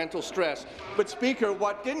chronic mental stress. But, Speaker,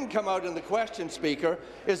 what didn't come out in the question, Speaker,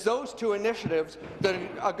 is those two initiatives that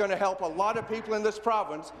are going to help a lot of people in this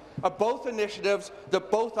province are both initiatives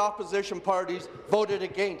that both opposition parties voted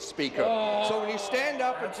against, Speaker. So when you stand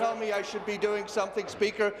up and tell me I should be doing something,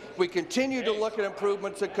 Speaker, we continue to look at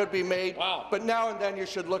improvements that could be made, but now and then you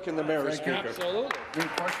should look in the mirror, Speaker. Absolutely. New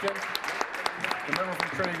question. The member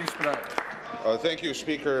from Trinity Spadina. Thank you,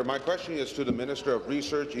 Speaker. My question is to the Minister of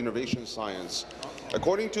Research, Innovation, Science.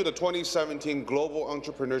 According to the 2017 Global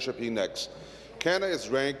Entrepreneurship Index, Canada is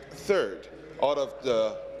ranked 3rd out of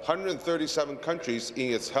the 137 countries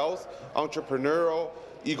in its health entrepreneurial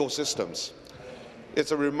ecosystems.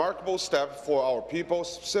 It's a remarkable step for our people,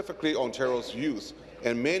 specifically Ontario's youth,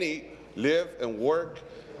 and many live and work,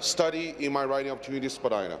 study in my riding of Trinity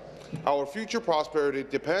Spadina. Our future prosperity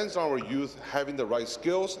depends on our youth having the right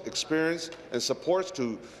skills, experience, and supports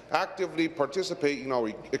to actively participate in our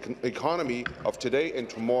economy of today and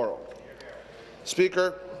tomorrow.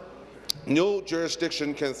 Speaker, no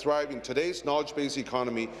jurisdiction can thrive in today's knowledge-based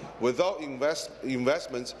economy without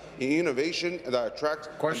investments in innovation that attract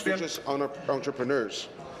ambitious entrepreneurs.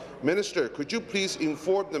 Minister, could you please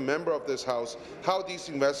inform the member of this House how these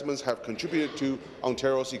investments have contributed to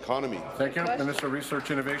Ontario's economy? Thank you. Minister of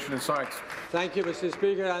Research, Innovation and Science. Thank you, Mr.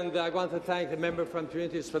 Speaker, and I want to thank the member from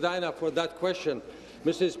Trinity Spadina for that question.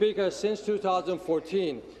 Mr. Speaker, since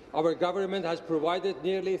 2014, our government has provided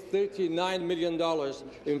nearly $39 million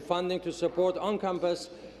in funding to support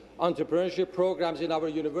on-campus entrepreneurship programs in our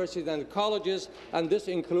universities and colleges, and this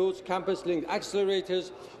includes campus-linked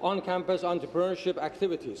accelerators, on-campus entrepreneurship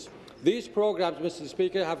activities. These programs, Mr.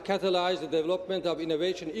 Speaker, have catalyzed the development of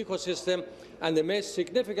innovation ecosystem and they made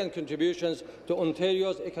significant contributions to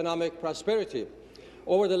Ontario's economic prosperity.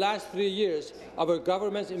 Over the last 3 years, our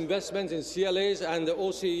government's investments in CLAs and the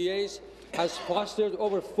OCEAs has fostered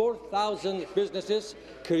over 4,000 businesses,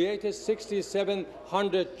 created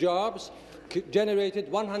 6,700 jobs,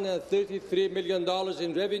 generated $133 million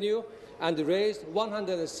in revenue, and raised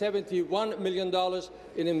 $171 million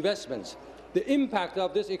in investments. The impact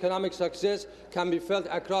of this economic success can be felt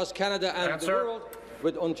across Canada and the world,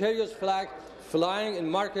 with Ontario's flag flying in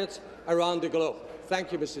markets around the globe.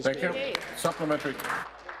 Thank you, Mr. Speaker. Thank you. Supplementary.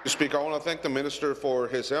 Mr. Speaker, I want to thank the minister for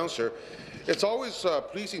his answer. It's always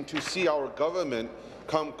pleasing to see our government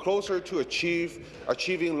come closer to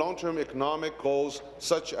achieving long-term economic goals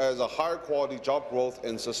such as a higher quality job growth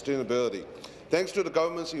and sustainability. Thanks to the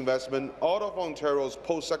government's investment, all of Ontario's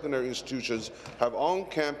post-secondary institutions have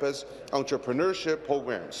on-campus entrepreneurship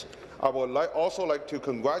programs. I would also like to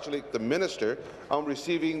congratulate the minister on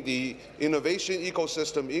receiving the Innovation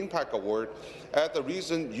Ecosystem Impact Award at the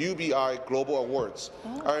recent UBI Global Awards.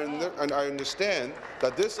 And I understand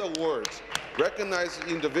that this award recognizes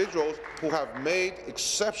individuals who have made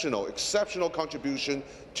exceptional contribution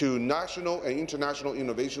to national and international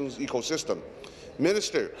innovations ecosystem.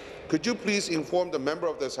 Minister, could you please inform the member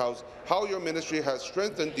of this House how your ministry has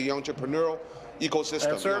strengthened the entrepreneurial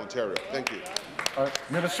ecosystem in Ontario? Thank you.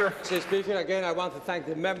 Minister. Mr. Speaker, again, I want to thank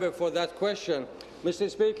the member for that question.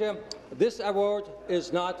 Mr. Speaker, this award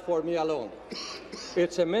is not for me alone.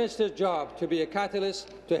 It's a minister's job to be a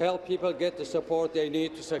catalyst to help people get the support they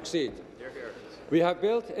need to succeed. We have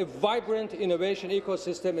built a vibrant innovation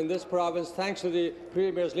ecosystem in this province thanks to the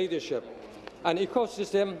Premier's leadership, an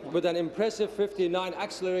ecosystem with an impressive 59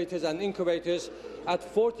 accelerators and incubators at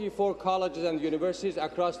 44 colleges and universities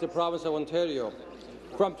across the province of Ontario.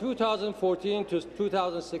 From 2014 to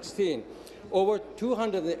 2016, over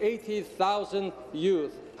 280,000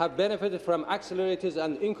 youth have benefited from accelerators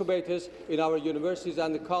and incubators in our universities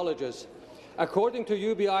and colleges. According to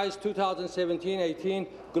UBI's 2017-18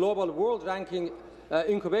 Global World Ranking,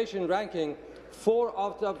 Incubation Ranking, four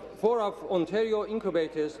of Ontario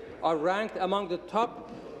incubators are ranked among the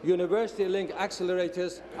top university-linked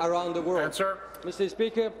accelerators around the world. Mr.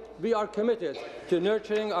 Speaker, we are committed to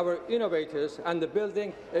nurturing our innovators and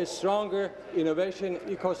building a stronger innovation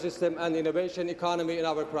ecosystem and innovation economy in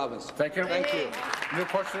our province. Thank you. Thank you. New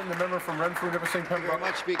question, the member from Renfrew, Nipissing, Pembroke. Thank you very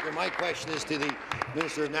much, Speaker. My question is to the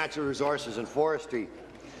Minister of Natural Resources and Forestry.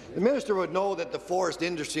 The minister would know that the forest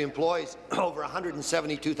industry employs over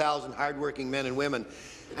 172,000 hardworking men and women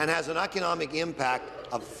and has an economic impact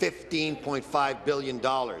of $15.5 billion.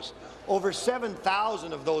 Over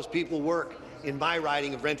 7,000 of those people work in my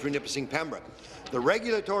riding of Renfrew, Nipissing, Pembroke. The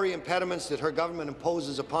regulatory impediments that her government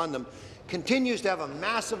imposes upon them continues to have a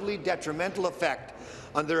massively detrimental effect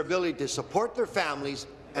on their ability to support their families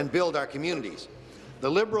and build our communities.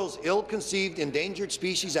 The Liberals' ill-conceived Endangered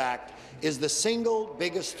Species Act is the single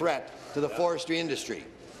biggest threat to the forestry industry.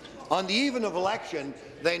 On the eve of election,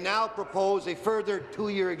 they now propose a further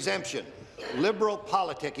 2-year exemption. Liberal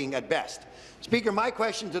politicking at best. Speaker, my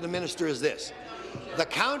question to the minister is this. The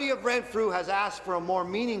County of Renfrew has asked for a more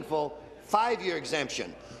meaningful 5-year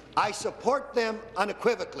exemption. I support them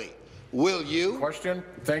unequivocally. Will you? Question.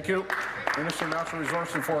 Thank you. Minister of Natural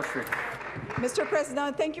Resources and Forestry. Mr.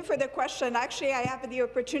 President, thank you for the question. Actually, I have the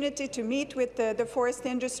opportunity to meet with the forest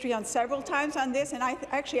industry on several times on this, and I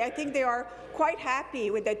think they are quite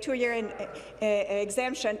happy with the 2-year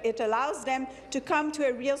exemption. It allows them to come to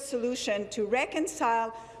a real solution to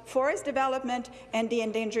reconcile forest development and the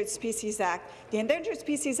Endangered Species Act. The Endangered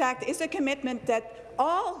Species Act is a commitment that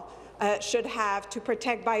all should have to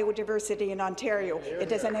protect biodiversity in Ontario.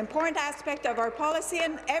 It is an important aspect of our policy,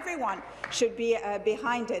 and everyone should be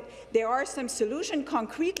behind it. There are some solutions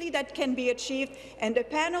concretely that can be achieved, and the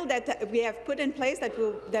panel that we have put in place that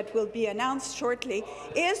will be announced shortly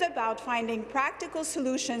is about finding practical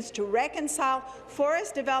solutions to reconcile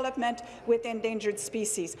forest development with endangered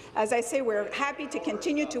species. As I say, we're happy to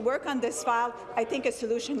continue to work on this file. I think a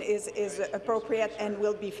solution is appropriate and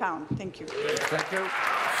will be found. Thank you. Thank you.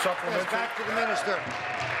 Back to the minister.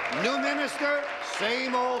 New minister,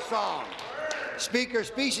 same old song. Speaker,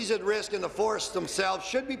 species at risk in the forests themselves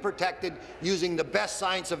should be protected using the best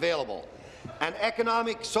science available. And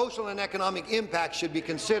social and economic impact should be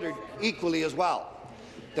considered equally as well.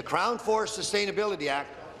 The Crown Forest Sustainability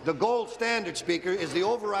Act, the gold standard, Speaker, is the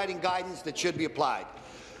overriding guidance that should be applied.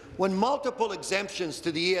 When multiple exemptions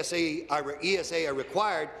to the ESA are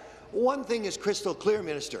required, one thing is crystal clear,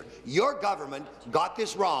 Minister. Your government got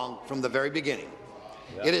this wrong from the very beginning.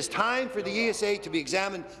 Yeah. It is time for the ESA to be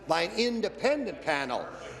examined by an independent panel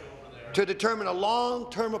to determine a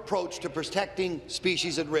long-term approach to protecting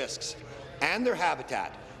species at risks and their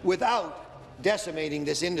habitat without decimating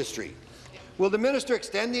this industry. Will the minister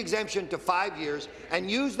extend the exemption to 5 years and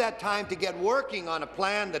use that time to get working on a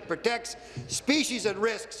plan that protects species at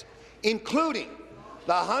risks, including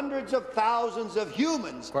the hundreds of thousands of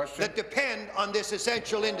humans that depend on this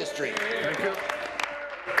essential industry? Thank you.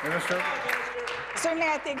 Minister. Certainly,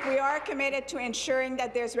 I think we are committed to ensuring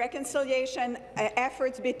that there's reconciliation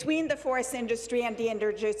efforts between the forest industry and the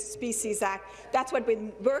Endangered Species Act. That's what we've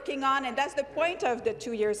been working on, and that's the point of the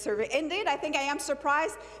 2-year survey. Indeed, I think I am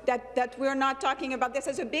surprised that we're not talking about this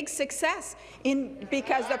as a big success,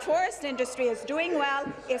 because the forest industry is doing well,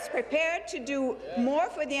 is prepared to do more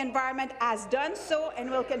for the environment, has done so,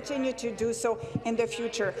 and will continue to do so in the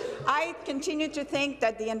future. I continue to think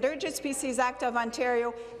that the Endangered Species Act of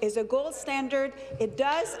Ontario is a gold standard. It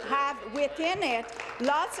does have within it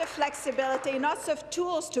lots of flexibility, lots of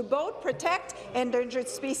tools to both protect endangered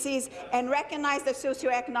species and recognize the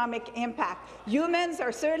socioeconomic impact. Humans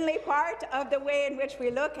are certainly part of the way in which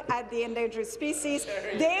we look at the endangered species.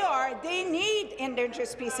 They need endangered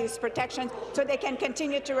species protection so they can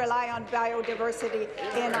continue to rely on biodiversity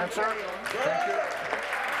in Ontario. Thank you.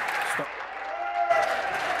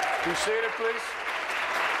 Be seated, please.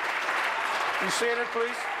 Be seated,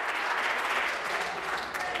 please.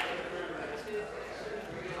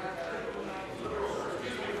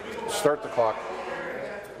 Start the clock.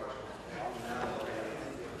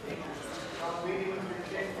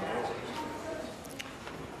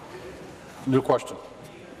 New question.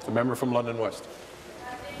 The member from London West.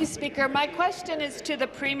 Speaker, my question is to the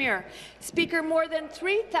Premier. Speaker, more than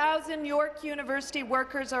 3,000 York University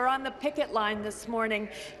workers are on the picket line this morning,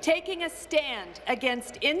 taking a stand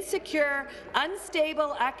against insecure,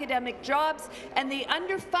 unstable academic jobs and the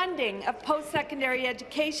underfunding of post-secondary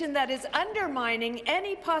education that is undermining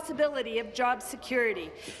any possibility of job security.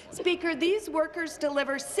 Speaker, these workers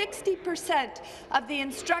deliver 60% of the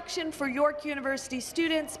instruction for York University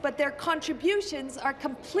students, but their contributions are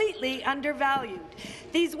completely undervalued.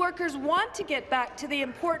 These workers want to get back to the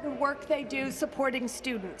important work they do supporting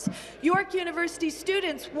students. York University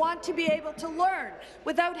students want to be able to learn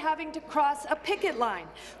without having to cross a picket line.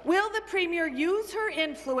 Will the Premier use her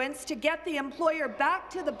influence to get the employer back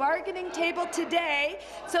to the bargaining table today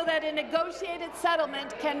so that a negotiated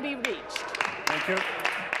settlement can be reached? Thank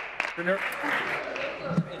you.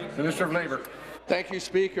 Minister of Labour. Thank you,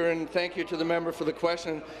 Speaker, and thank you to the member for the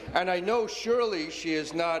question. And I know surely she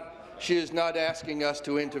is not asking us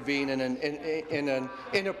to intervene in an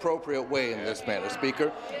inappropriate way in this matter,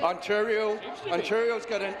 Speaker. Ontario's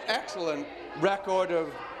got an excellent record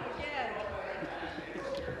of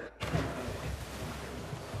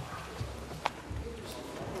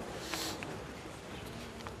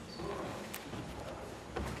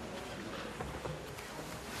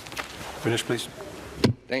Finish, please.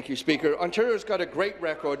 Thank you, Speaker. Ontario's got a great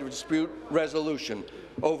record of dispute resolution.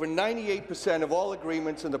 Over 98% of all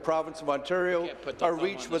agreements in the province of Ontario are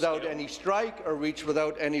reached without any strike or reached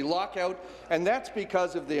without any lockout, and that's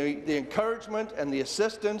because of the encouragement and the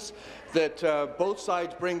assistance that both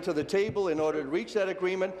sides bring to the table in order to reach that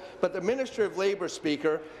agreement. But the Ministry of Labour,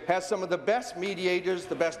 Speaker, has some of the best mediators,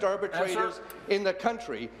 the best arbitrators in the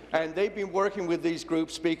country, and they've been working with these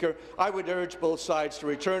groups, Speaker. I would urge both sides to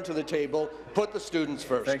return to the table, put the students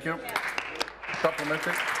first. Thank you.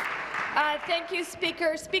 Supplementary. Thank you,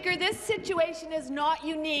 Speaker. Speaker, this situation is not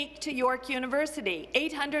unique to York University.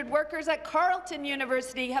 800 workers at Carleton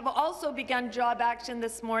University have also begun job action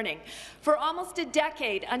this morning. For almost a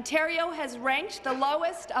decade, Ontario has ranked the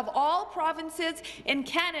lowest of all provinces in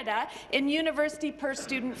Canada in university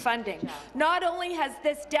per-student funding. Not only has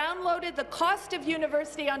this downloaded the cost of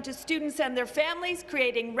university onto students and their families,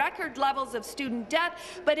 creating record levels of student debt,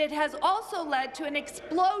 but it has also led to an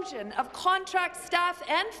explosion of contract staff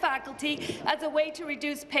and faculty as a way to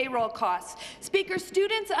reduce payroll costs. Speaker,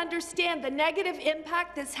 students understand the negative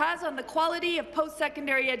impact this has on the quality of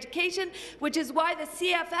post-secondary education, which is why the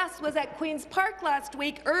CFS was at Queen's Park last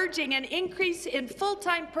week urging an increase in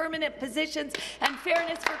full-time permanent positions and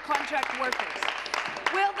fairness for contract workers.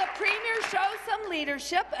 Will the Premier show some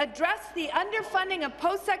leadership, address the underfunding of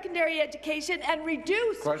post-secondary education, and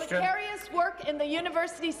reduce precarious work in the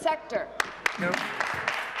university sector? No.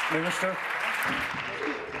 Minister.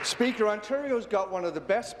 Speaker, Ontario's got one of the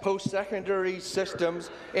best post-secondary systems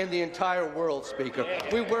in the entire world, Speaker.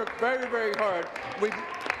 We work very, very hard.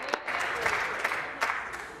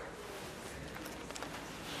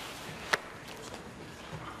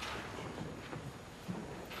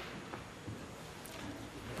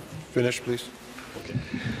 Finish, please.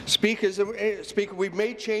 Speaker, we've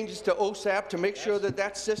made changes to OSAP to make sure that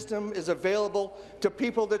that system is available to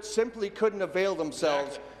people that simply couldn't avail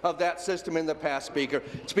themselves of that system in the past, Speaker.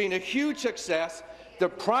 It's been a huge success. The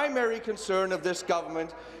primary concern of this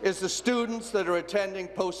government is the students that are attending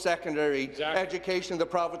post-secondary education in the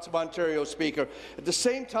province of Ontario, Speaker. At the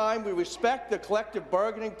same time, we respect the collective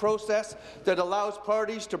bargaining process that allows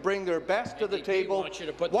parties to bring their best to the table.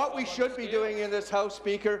 What we should be doing in this House,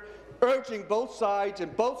 Speaker, urging both sides in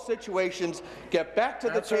both situations, get back to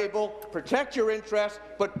the table, protect your interests,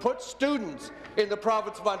 but put students in the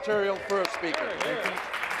province of Ontario first, Speaker.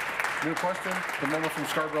 New question, the member from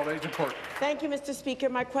Scarborough-Agincourt. Thank you, Mr. Speaker.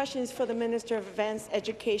 My question is for the Minister of Advanced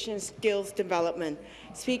Education and Skills Development.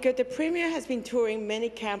 Speaker, the Premier has been touring many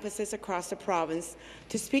campuses across the province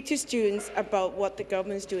to speak to students about what the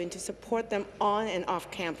government is doing to support them on and off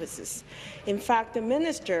campuses. In fact, the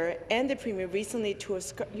Minister and the Premier recently toured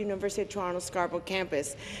University of Toronto Scarborough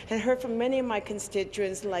campus and heard from many of my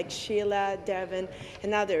constituents like Sheila, Devon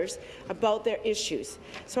and others about their issues.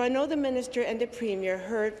 So I know the Minister and the Premier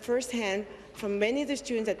heard firsthand from many of the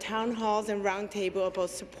students at town halls and roundtable about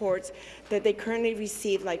supports that they currently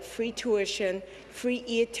receive, like free tuition, free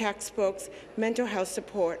e-textbooks, mental health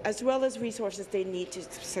support, as well as resources they need to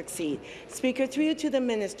succeed. Speaker, through you to the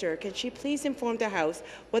Minister, can she please inform the House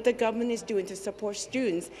what the government is doing to support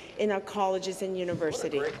students in our colleges and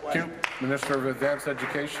universities? Thank you. Minister of Advanced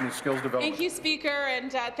Education and Skills Development. Thank you, Speaker,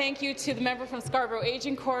 and thank you to the member from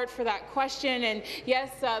Scarborough-Agincourt for that question. And yes,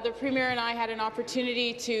 the Premier and I had an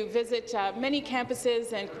opportunity to visit many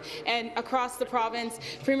campuses and across the province.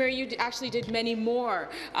 Premier, you actually did many more.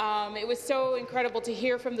 It was so incredible to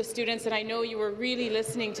hear from the students, and I know you were really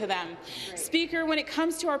listening to them. Speaker, when it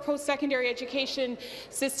comes to our post-secondary education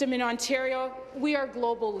system in Ontario, we are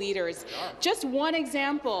global leaders. Just one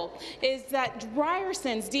example is that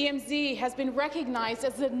Ryerson's DMZ has been recognized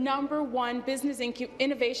as the #1 business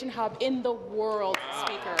innovation hub in the world,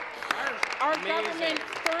 Speaker. Our government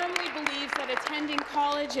firmly believes that attending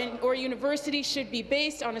college or university should be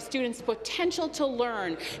based on a student's potential to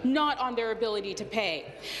learn, not on their ability to pay.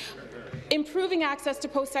 Improving access to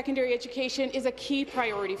post-secondary education is a key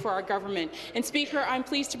priority for our government. And Speaker, I'm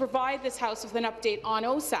pleased to provide this House with an update on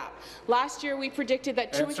OSAP. Last year, we predicted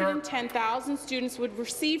that 210,000 students would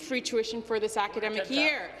receive free tuition for this academic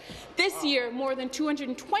year. This year, more than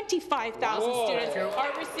 225,000 students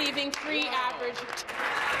are receiving free average.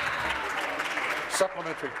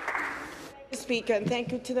 Supplementary. Speaker, and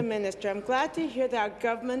thank you to the Minister. I'm glad to hear that our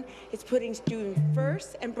government is putting students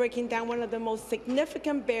first and breaking down one of the most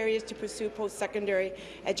significant barriers to pursue post-secondary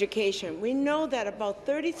education. We know that about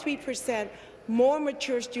 33% more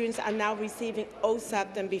mature students are now receiving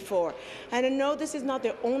OSAP than before. And I know this is not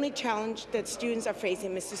the only challenge that students are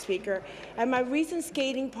facing, Mr. Speaker. At my recent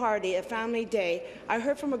skating party at Family Day, I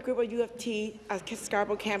heard from a group of U of T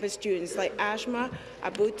Scarborough campus students like Ashma,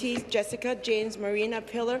 Abuti, Jessica, James, Marina,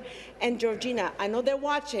 Pillar, and Georgina. I know they're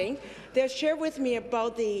watching. They'll share with me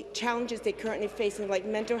about the challenges they're currently facing, like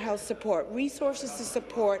mental health support, resources to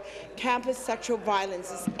support campus sexual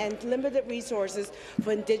violences, and limited resources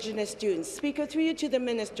for Indigenous students. Speaker, through you to the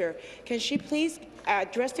Minister, can she please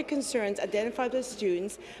address the concerns identified with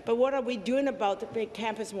students, but what are we doing about to make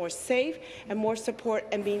campus more safe and more support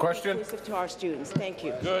and being inclusive to our students? Thank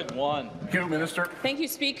you. Good one. Thank you, Minister. Thank you,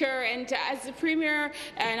 Speaker. And as the Premier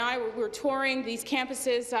and I were touring these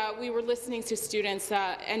campuses, we were listening to students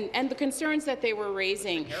and the concerns that they were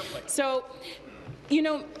raising. So, you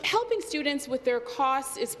know, helping students with their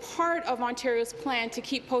costs is part of Ontario's plan to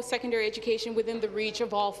keep post-secondary education within the reach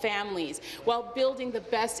of all families, while building the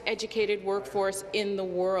best educated workforce in the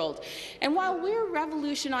world. And while we're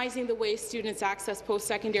revolutionizing the way students access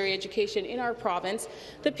post-secondary education in our province,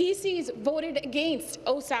 the PCs voted against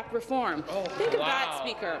OSAP reform. Think of that,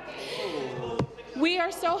 Speaker. We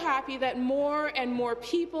are so happy that more and more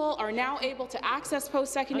people are now able to access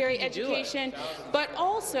post-secondary education, but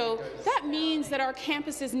also that means that our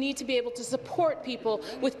campuses need to be able to support people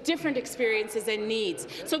with different experiences and needs.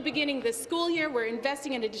 So beginning this school year, we're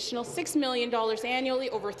investing an additional $6 million annually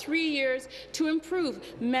over 3 years to improve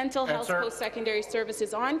mental health post-secondary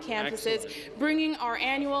services on campuses, bringing our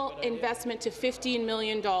annual investment to $15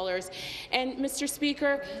 million. And, Mr.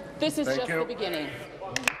 Speaker, this is just the beginning.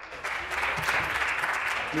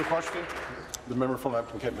 New question. The member from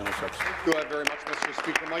Lambton Kent Middlesex. Thank you very much, Mr.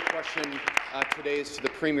 Speaker. My question today is to the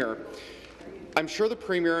Premier. I'm sure the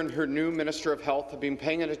Premier and her new Minister of Health have been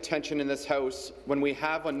paying attention in this House when we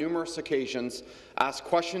have on numerous occasions asked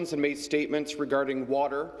questions and made statements regarding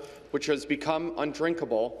water, which has become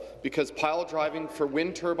undrinkable because pile driving for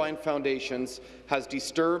wind turbine foundations has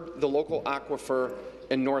disturbed the local aquifer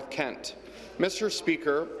in North Kent. Mr.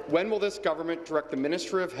 Speaker, when will this government direct the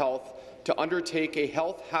Ministry of Health to undertake a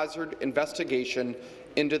health hazard investigation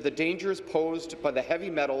into the dangers posed by the heavy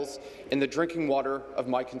metals in the drinking water of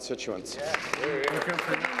my constituents. For the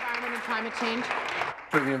environment and climate change.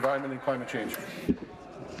 For the environment and climate change.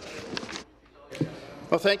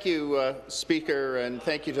 Well, thank you, Speaker, and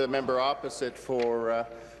thank you to the member opposite for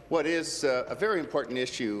what is a very important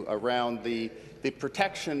issue around the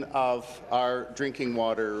protection of our drinking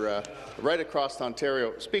water right across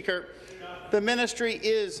Ontario. Speaker, the ministry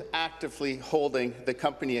is actively holding the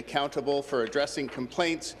company accountable for addressing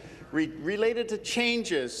complaints related to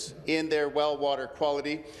changes in their well water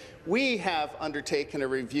quality. We have undertaken a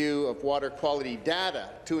review of water quality data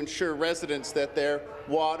to ensure residents that their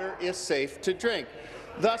water is safe to drink.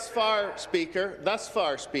 Thus far, Speaker,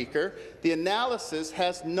 the analysis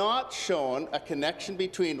has not shown a connection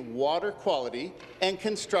between water quality and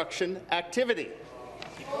construction activity.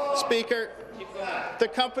 Speaker, the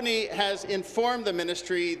company has informed the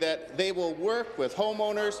ministry that they will work with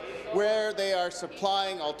homeowners where they are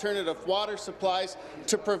supplying alternative water supplies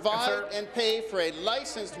to provide and pay for a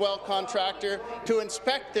licensed well contractor to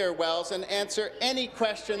inspect their wells and answer any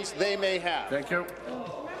questions they may have. Thank you.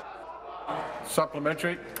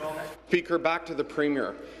 Supplementary. Speaker, back to the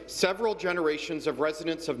Premier. Several generations of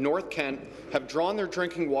residents of North Kent have drawn their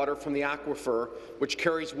drinking water from the aquifer, which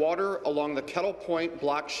carries water along the Kettle Point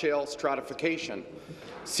Black Shale stratification.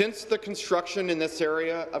 Since the construction in this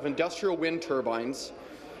area of industrial wind turbines,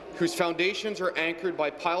 whose foundations are anchored by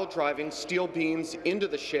pile-driving steel beams into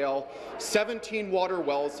the shale, 17 water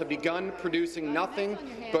wells have begun producing nothing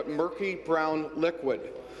but murky brown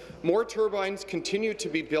liquid. More turbines continue to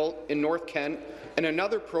be built in North Kent, and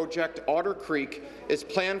another project, Otter Creek, is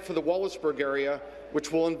planned for the Wallaceburg area,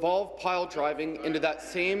 which will involve pile driving into that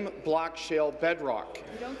same black shale bedrock.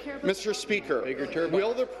 Mr. Speaker,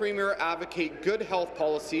 will the Premier advocate good health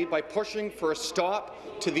policy by pushing for a stop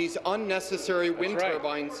to these unnecessary wind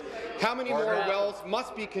turbines? How many more wells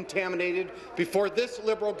must be contaminated before this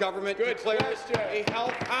Liberal government declares a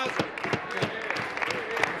health hazard?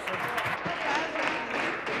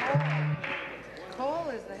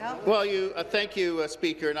 Well, thank you,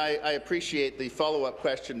 Speaker, and I appreciate the follow-up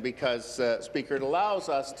question because, Speaker, it allows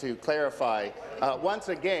us to clarify once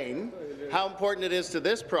again how important it is to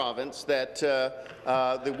this province that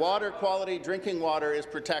the water quality, drinking water, is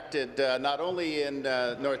protected not only in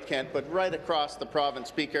North Kent but right across the province.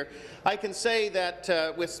 Speaker, I can say that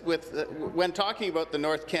when talking about the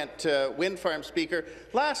North Kent wind farm, Speaker,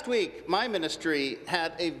 last week my ministry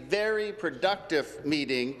had a very productive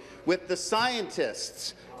meeting with the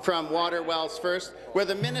scientists from Water Wells First, where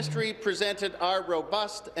the ministry presented our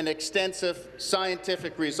robust and extensive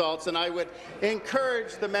scientific results, and I would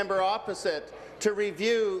encourage the member opposite to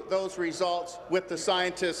review those results with the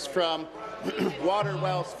scientists from Water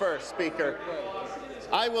Wells First, Speaker.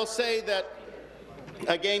 I will say that,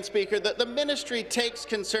 again, Speaker, that the ministry takes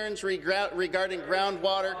concerns regarding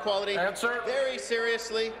groundwater quality very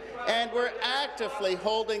seriously, and we're actively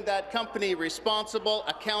holding that company responsible,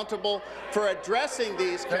 accountable for addressing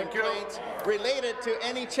these complaints related to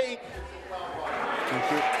any change.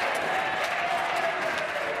 Thank you.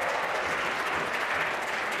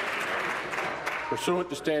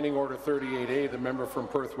 Pursuant to Standing Order 38A, the member from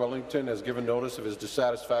Perth Wellington has given notice of his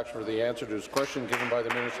dissatisfaction with the answer to his question given by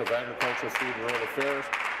the Minister of Agriculture, Food and Rural Affairs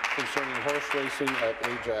concerning horse racing at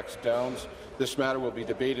Ajax Downs. This matter will be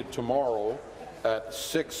debated tomorrow at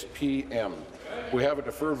 6 p.m. We have a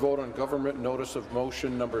deferred vote on government notice of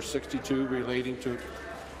motion number 62 relating to...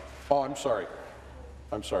 Oh, I'm sorry.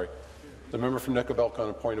 The member from Nickelbelk on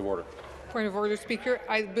a point of order. Point of order, Speaker.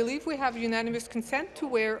 I believe we have unanimous consent to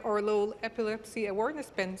wear our Lowell epilepsy awareness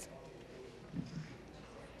pins.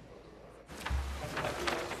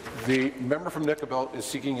 The member from Nickelbelk is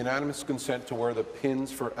seeking unanimous consent to wear the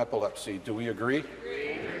pins for epilepsy. Do we agree?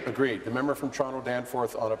 Agreed. The member from Toronto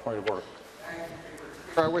Danforth on a point of order.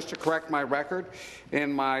 I wish to correct my record.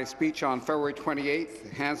 In my speech on February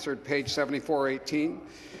 28th, Hansard, page 7418,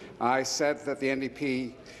 I said that the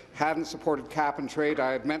NDP hadn't supported cap and trade.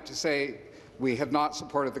 I had meant to say we had not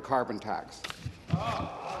supported the carbon tax.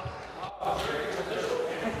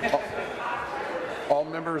 All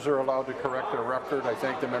members are allowed to correct their record. I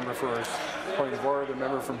thank the member for his point of order. The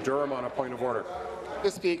member from Durham on a point of order.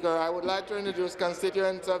 Mr. Speaker, I would like to introduce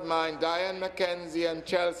constituents of mine, Diane McKenzie and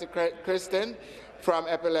Chelsea Kristen, from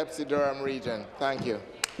Epilepsy Durham region. Thank you.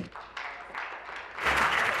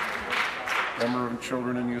 Member of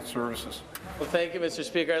Children and Youth Services. Well, thank you, Mr.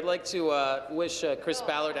 Speaker. I'd like to wish Chris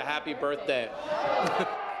Ballard a happy birthday.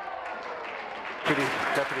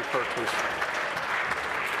 Deputy Clerk, please.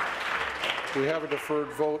 We have a deferred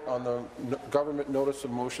vote on the government notice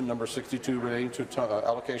of motion number 62 relating to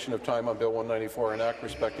allocation of time on Bill 194, an act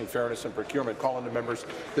respecting fairness and procurement. Call on the members.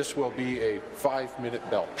 This will be a 5-minute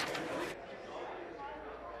bell.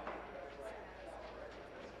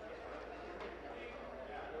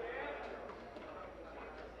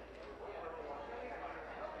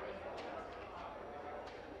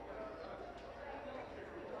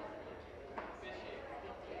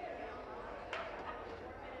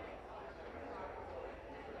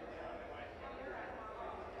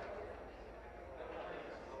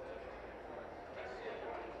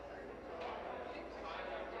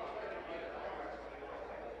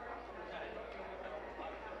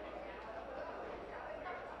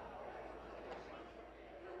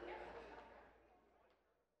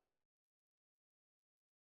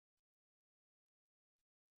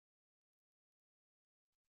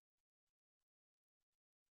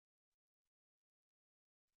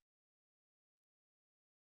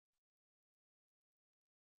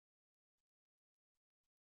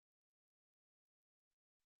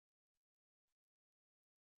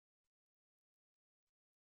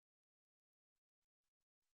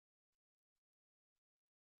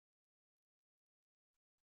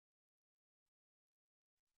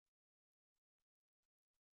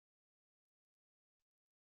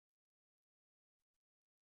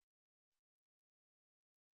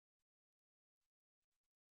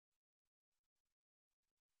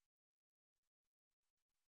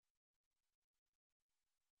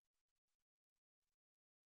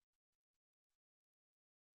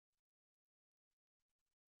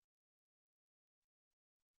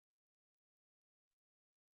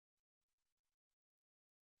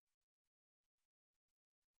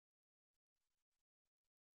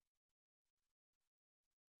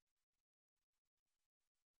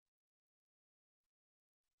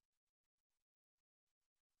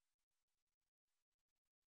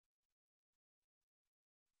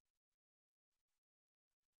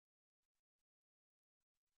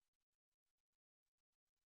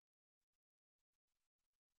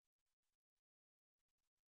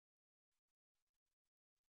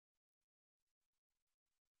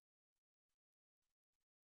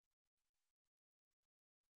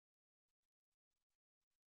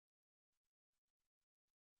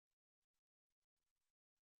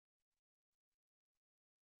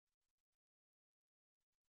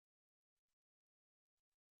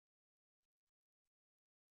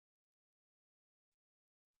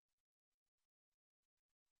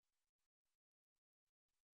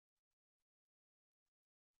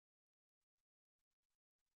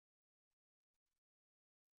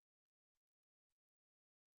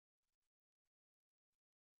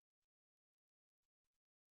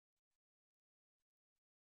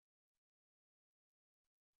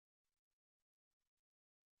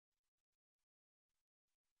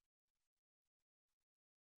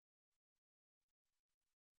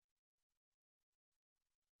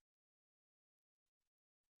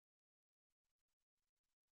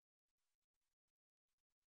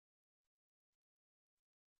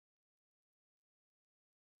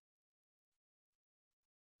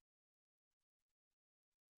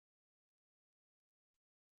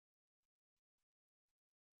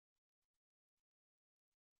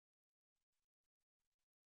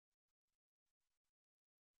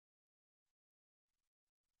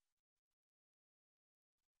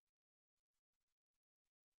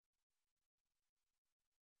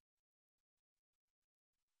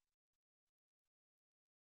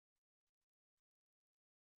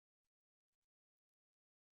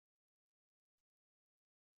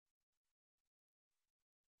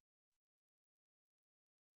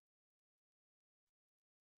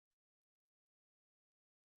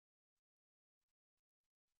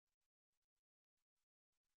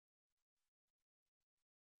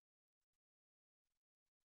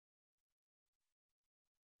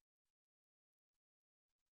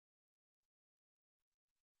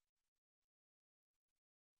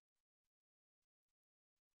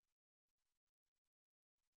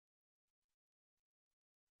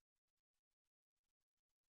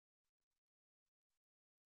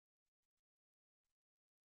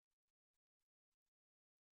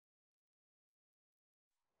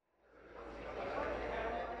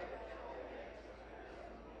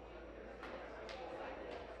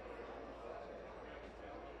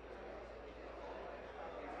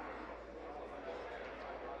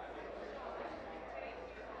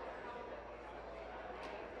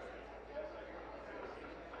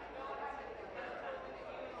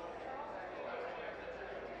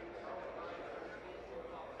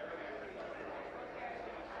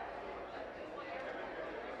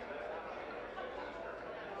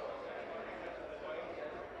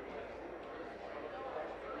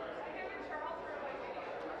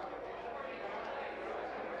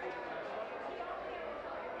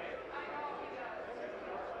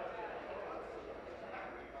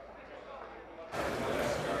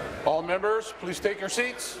 All members, please take your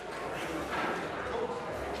seats.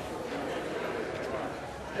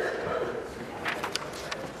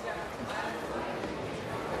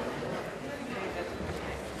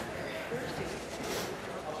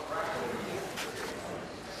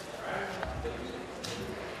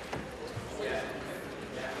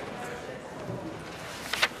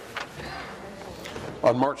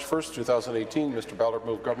 On March 1st, 2018, Mr. Ballard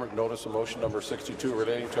moved government notice of motion number 62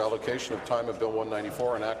 relating to allocation of time of Bill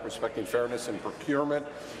 194, an act respecting fairness in procurement.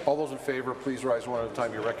 All those in favour, please rise one at a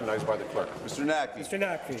time. You're recognized by the clerk. Mr. Naqvi. Mr.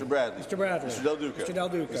 Naqvi. Mr. Bradley. Mr. Bradley. Mr. Del Duca. Mr. Del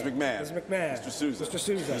Duca. Ms. McMahon. Ms. McMahon. Mr. Sousa. Mr.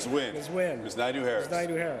 Sousa. Ms. Wynne. Ms. Wynne. Ms. Naidu-Harris. Ms.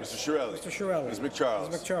 Naidu-Harris. Mr. Shirelli. Mr. Shirelli. Ms.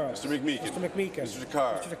 McCharles. Ms. McCharles. Mr. McMeekin. Mr. McMeekin. Mr.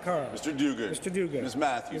 Dakar. Mr. Dakar. Mr. Dugan. Mr. Dugan. Ms.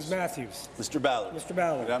 Matthews. Ms. Matthews. Mr. Ballard. Mr.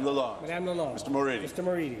 Ballard. Madame Lalonde. Madame Lalonde. Mr. Moridi. Mr.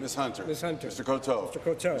 Moridi. Ms. Hunter. Ms. Hunter. Mr. Coteau. Mr.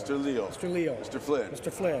 Coteau. Mr. Leal. Mr. Leal. Mr. Flynn.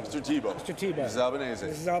 Mr. Flynn. Mr. Tebow. Mr. Tebow. Mrs. Albanese.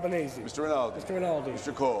 Mrs. Albanese. Mr. Rinaldi. Mr. Rinaldi.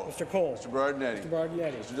 Mr. Cole. Mr. Cole. Mr. Berardinetti. Mr.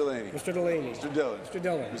 Berardinetti. Mr. Delaney. Mr. Delaney. Mr. Dillon. Mr.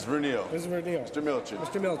 Dillon. Ms. Vernile. Ms. Vernile. Mr. Milchin.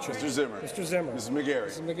 Mr. Milchin. Mr. Zimmer. Mr. Zimmer. Mrs. McGarry.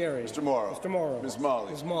 Mrs. McGarry. Mr. Morrow. Mr. Morrow. Ms.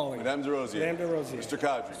 Molly. Ms. Molly. Madame Desrosiers. Madame Desrosiers. Mr.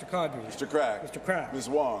 Kadri. Mr. Kadri. Mr. Crack. Mr. Crack. Ms.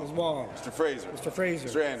 Wong. Ms. Wong. Mr. Fraser. Mr. Fraser.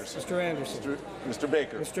 Mr. Anderson. Mr. Anderson. Mr.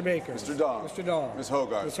 Baker. Mr. Baker. Mr. Dong. Mr. Dong. Ms.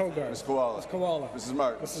 Hogarth. Ms. Hogarth. Ms. Koala. Ms. Koala. Mrs.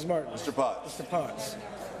 Martin. Mrs. Martin. Mr. Potts. Mr. Potts.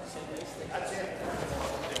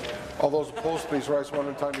 All those opposed, please rise one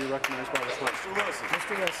at a time. Be recognized by the clerk. Mr. Wilson.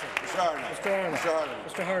 Mr. Wilson. Mr. Arnott. Mr. Arnott. Mr. Hardeman.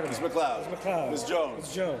 Mr. Hardeman. Ms. McLeod. Ms. McLeod. Ms. Jones.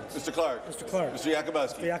 Ms. Jones. Mr. Clark. Mr. Clark. Mr.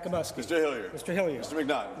 Yakubowski. Mr. Yakubowski. Mr. Hilliard. Mr. Hilliard. Mr.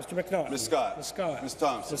 McNaughton. Mr. McNaughton. Ms. Scott. Ms. Scott. Ms.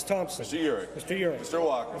 Thompson. Ms. Thompson. Mr. Urick. Mr. Urick. Mr.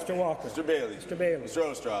 Walker. Mr. Walker. Mr. Bailey. Mr. Bailey. Mr.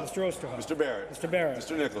 Ostroff. Mr. Ostroff. Mr. Barrett. Mr. Barrett.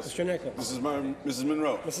 Mr. Nichols. Mr. Nichols. Mrs.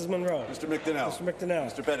 Monroe. Mrs. Monroe. Mr. McDonnell. Mr. McDonnell.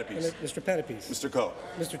 Mr. Pettipies. Mr. Pettipies. Mr. Coe.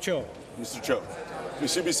 Mr. Cho. Mr. Cho.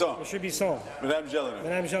 Monsieur Bisson. Monsieur Bisson. Madame Jelena.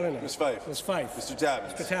 Madame Jelena. Ms. Fife. Ms. Fife. Mr.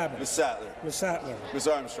 Tabbins. Mr. Tabbins. Ms. Sattler. Ms. Sattler. Ms.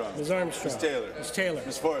 Armstrong. Ms. Armstrong. Ms. Taylor. Ms. Taylor.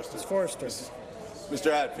 Ms. Forrester. Ms. Forrester.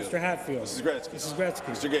 Mr. Hatfield. Mr. Hatfield. Mrs. Gretzky. Mrs.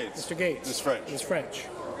 Gretzky. Mr. Gates. Mr. Gates. Ms. French. Ms. French.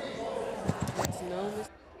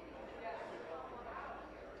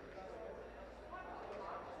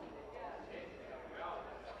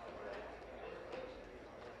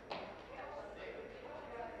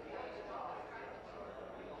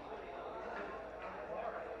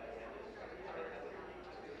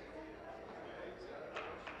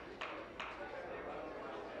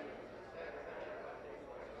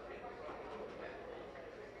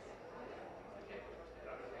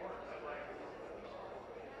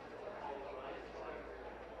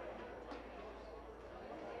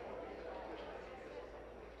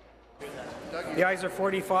 The ayes are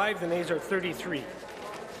 45, the nays are 33.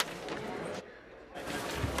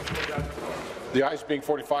 The ayes being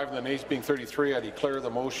 45 and the nays being 33, I declare the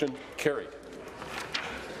motion carried.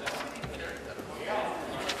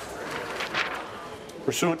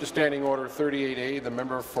 Pursuant to Standing Order 38A, the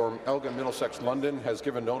member from Elgin, Middlesex, London has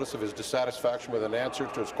given notice of his dissatisfaction with an answer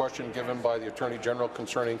to his question given by the Attorney General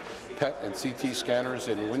concerning PET and CT scanners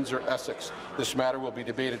in Windsor, Essex. This matter will be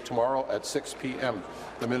debated tomorrow at 6 p.m.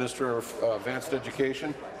 The Minister of Advanced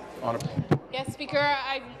Education. Yes, Speaker,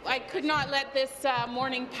 I could not let this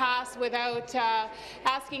morning pass without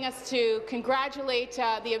asking us to congratulate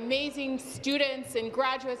the amazing students and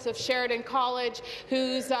graduates of Sheridan College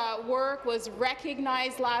whose work was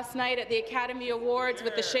recognized last night at the Academy Awards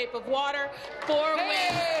with The Shape of Water. 4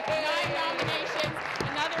 wins, 9 nominations,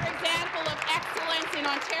 another example of excellence in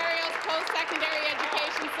Ontario's post-secondary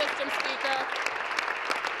education system, Speaker.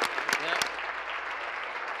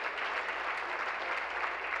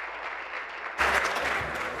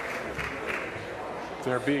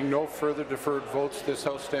 There being no further deferred votes, this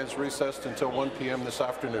House stands recessed until 1 p.m. this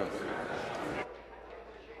afternoon.